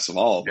probably the best of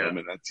all of them,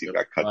 and that team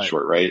got cut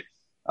short, right?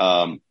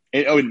 And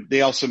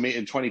they also made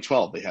in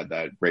 2012. They had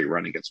that great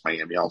run against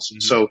Miami, also.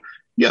 Mm-hmm. So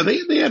yeah,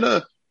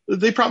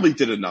 they probably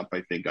did enough,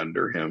 I think,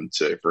 under him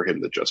for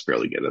him to just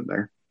barely get in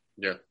there.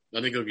 Yeah,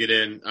 I think he'll get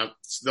in.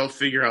 They'll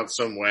figure out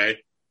some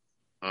way.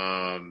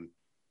 They'll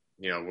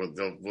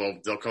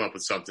come up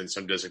with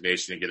some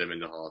designation to get him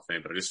into the Hall of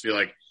Fame. But I just feel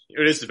like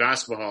it is the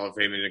Basketball Hall of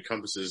Fame, and it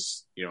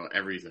encompasses,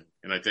 everything.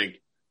 And I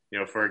think,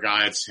 for a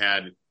guy that's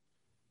had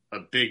a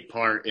big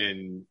part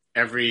in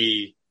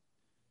every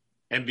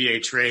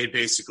NBA trade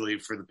basically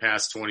for the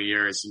past 20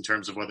 years in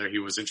terms of whether he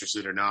was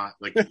interested or not,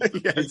 like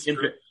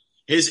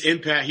his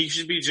impact, he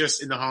should be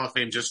just in the Hall of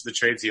Fame just for the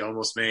trades he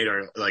almost made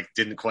or like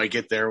didn't quite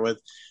get there with.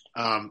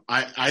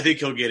 I think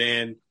he'll get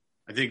in.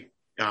 I think,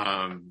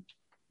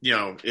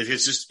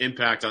 it's just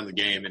impact on the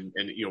game and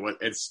what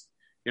it's,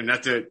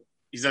 not the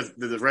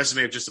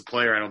resume of just a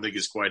player, I don't think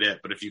is quite it,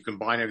 but if you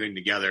combine everything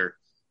together,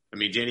 I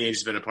mean, Danny Ainge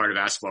has been a part of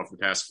basketball for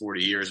the past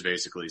 40 years,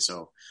 basically.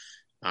 So,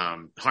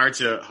 hard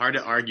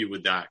to argue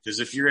with that. Cause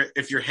if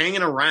you're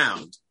hanging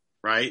around,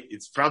 right,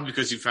 it's probably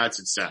because you've had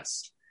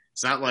success.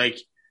 It's not like,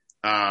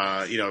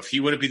 if he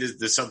wouldn't be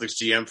the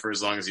Celtics GM for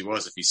as long as he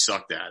was, if he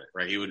sucked at it,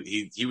 right?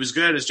 He was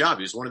good at his job.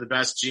 He was one of the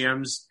best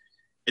GMs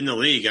in the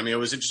league. I mean, it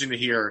was interesting to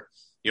hear,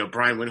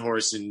 Brian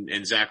Windhorst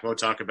and Zach Lowe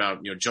talk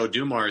about, Joe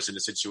Dumars in a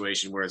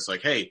situation where it's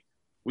like, hey,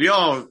 we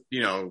all,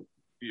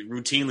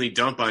 routinely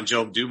dump on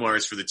Joe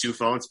Dumars for the two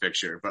phones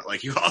picture, but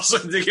like you also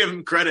have to give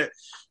him credit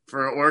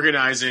for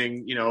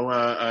organizing,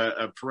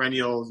 a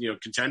perennial,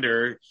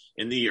 contender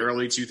in the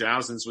early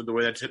 2000s with the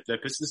way that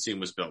Pistons team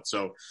was built.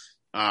 So,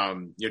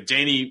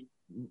 Danny,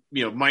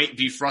 might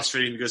be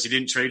frustrating because he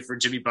didn't trade for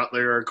Jimmy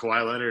Butler or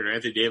Kawhi Leonard or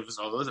Anthony Davis,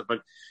 all those, but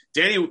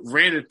Danny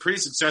ran a pretty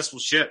successful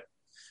ship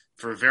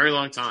for a very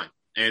long time.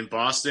 And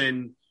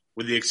Boston,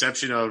 with the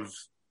exception of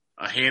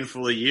a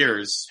handful of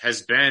years,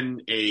 has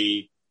been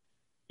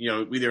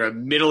either a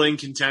middling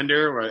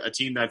contender or a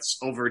team that's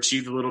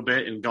overachieved a little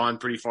bit and gone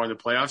pretty far in the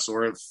playoffs,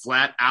 or a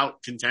flat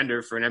out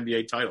contender for an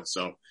NBA title.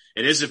 So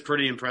it is a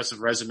pretty impressive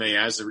resume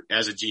as a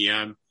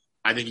GM.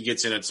 I think he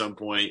gets in at some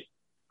point.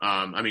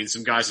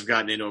 Some guys have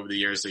gotten in over the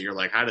years that you're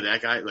like, how did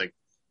that guy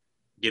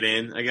get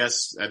in? I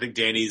guess I think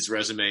Danny's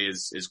resume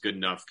is good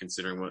enough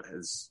considering what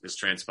has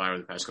transpired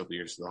the past couple of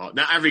years to the Hall.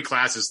 Not every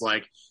class is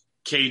like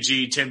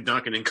KG, Tim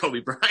Duncan, and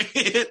Kobe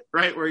Bryant,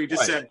 right? Where you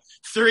just said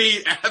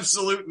three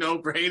absolute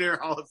no-brainer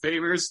Hall of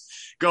Famers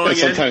going in.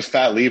 Sometimes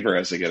Fat Lever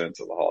has to get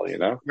into the Hall,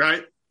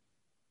 Right.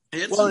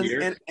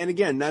 And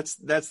again, that's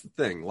the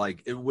thing.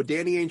 Like, would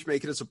Danny Ainge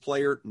make it as a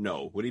player?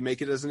 No. Would he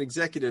make it as an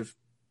executive?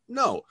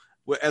 No.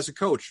 As a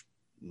coach,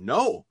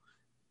 no.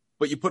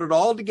 But you put it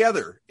all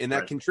together in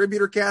that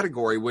contributor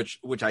category, which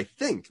I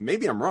think,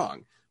 maybe I'm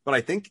wrong, but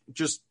I think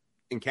just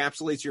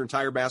encapsulates your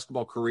entire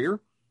basketball career.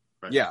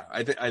 Right. Yeah,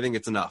 I think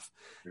it's enough.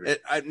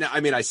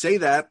 I say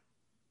that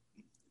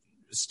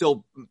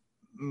still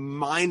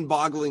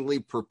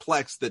mind-bogglingly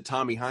perplexed that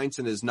Tommy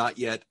Heinsohn is not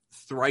yet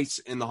thrice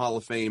in the Hall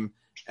of Fame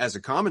as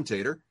a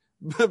commentator.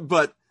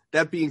 But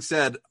that being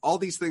said, all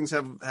these things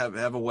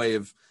have a way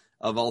of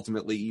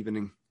ultimately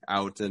evening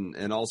out,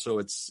 and also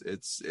it's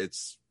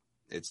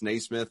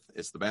Naismith,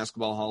 it's the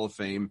Basketball Hall of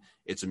Fame,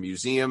 it's a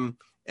museum,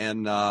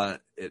 and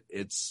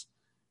it's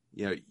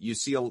you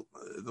see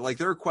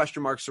there are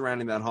question marks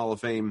surrounding that Hall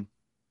of Fame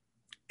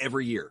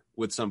every year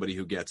with somebody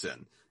who gets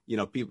in.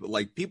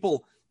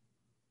 People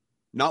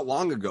not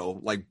long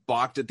ago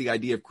balked at the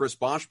idea of Chris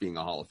Bosh being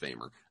a Hall of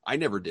Famer. I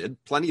never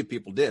did. Plenty of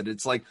people did.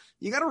 It's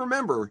you got to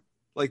remember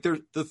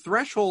the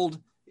threshold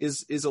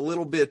is a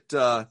little bit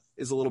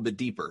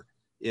deeper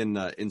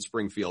in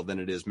Springfield than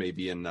it is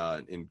maybe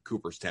in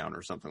Cooperstown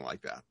or something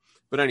like that.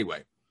 But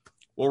anyway,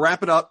 we'll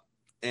wrap it up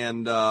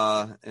and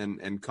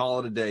call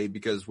it a day,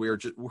 because we're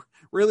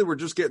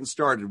just getting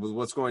started with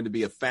what's going to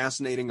be a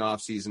fascinating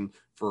offseason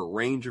for a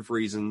range of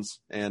reasons.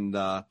 And,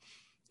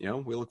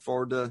 we look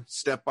forward to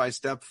step by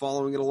step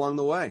following it along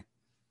the way.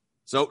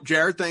 So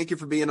Jared, thank you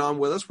for being on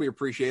with us. We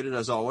appreciate it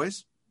as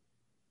always.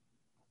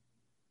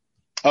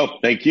 Oh,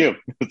 thank you.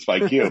 It's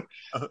my cue.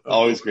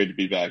 Always great to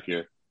be back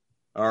here.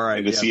 All right.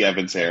 And to see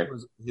Evan's hair.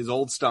 His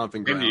old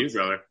stomping ground. Good to you,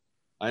 brother.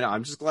 I know.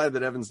 I'm just glad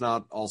that Evan's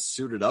not all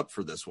suited up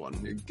for this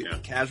one. Yeah.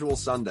 Casual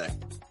Sunday.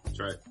 That's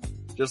right.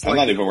 I'm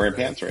not even wearing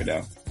pants right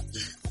now.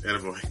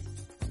 Attaboy.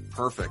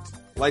 Perfect.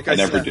 Like I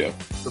never said, do.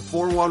 The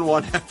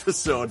 411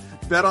 episode.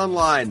 Bet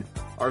Online,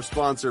 our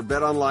sponsor,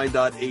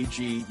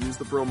 betonline.ag. Use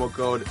the promo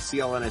code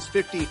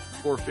CLNS50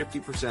 for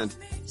 50%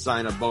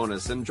 sign-up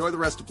bonus. And enjoy the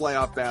rest of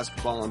playoff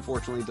basketball.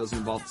 Unfortunately, it doesn't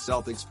involve the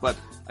Celtics, but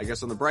I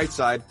guess on the bright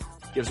side,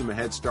 gives them a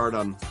head start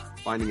on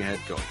finding a head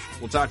coach.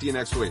 We'll talk to you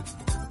next week.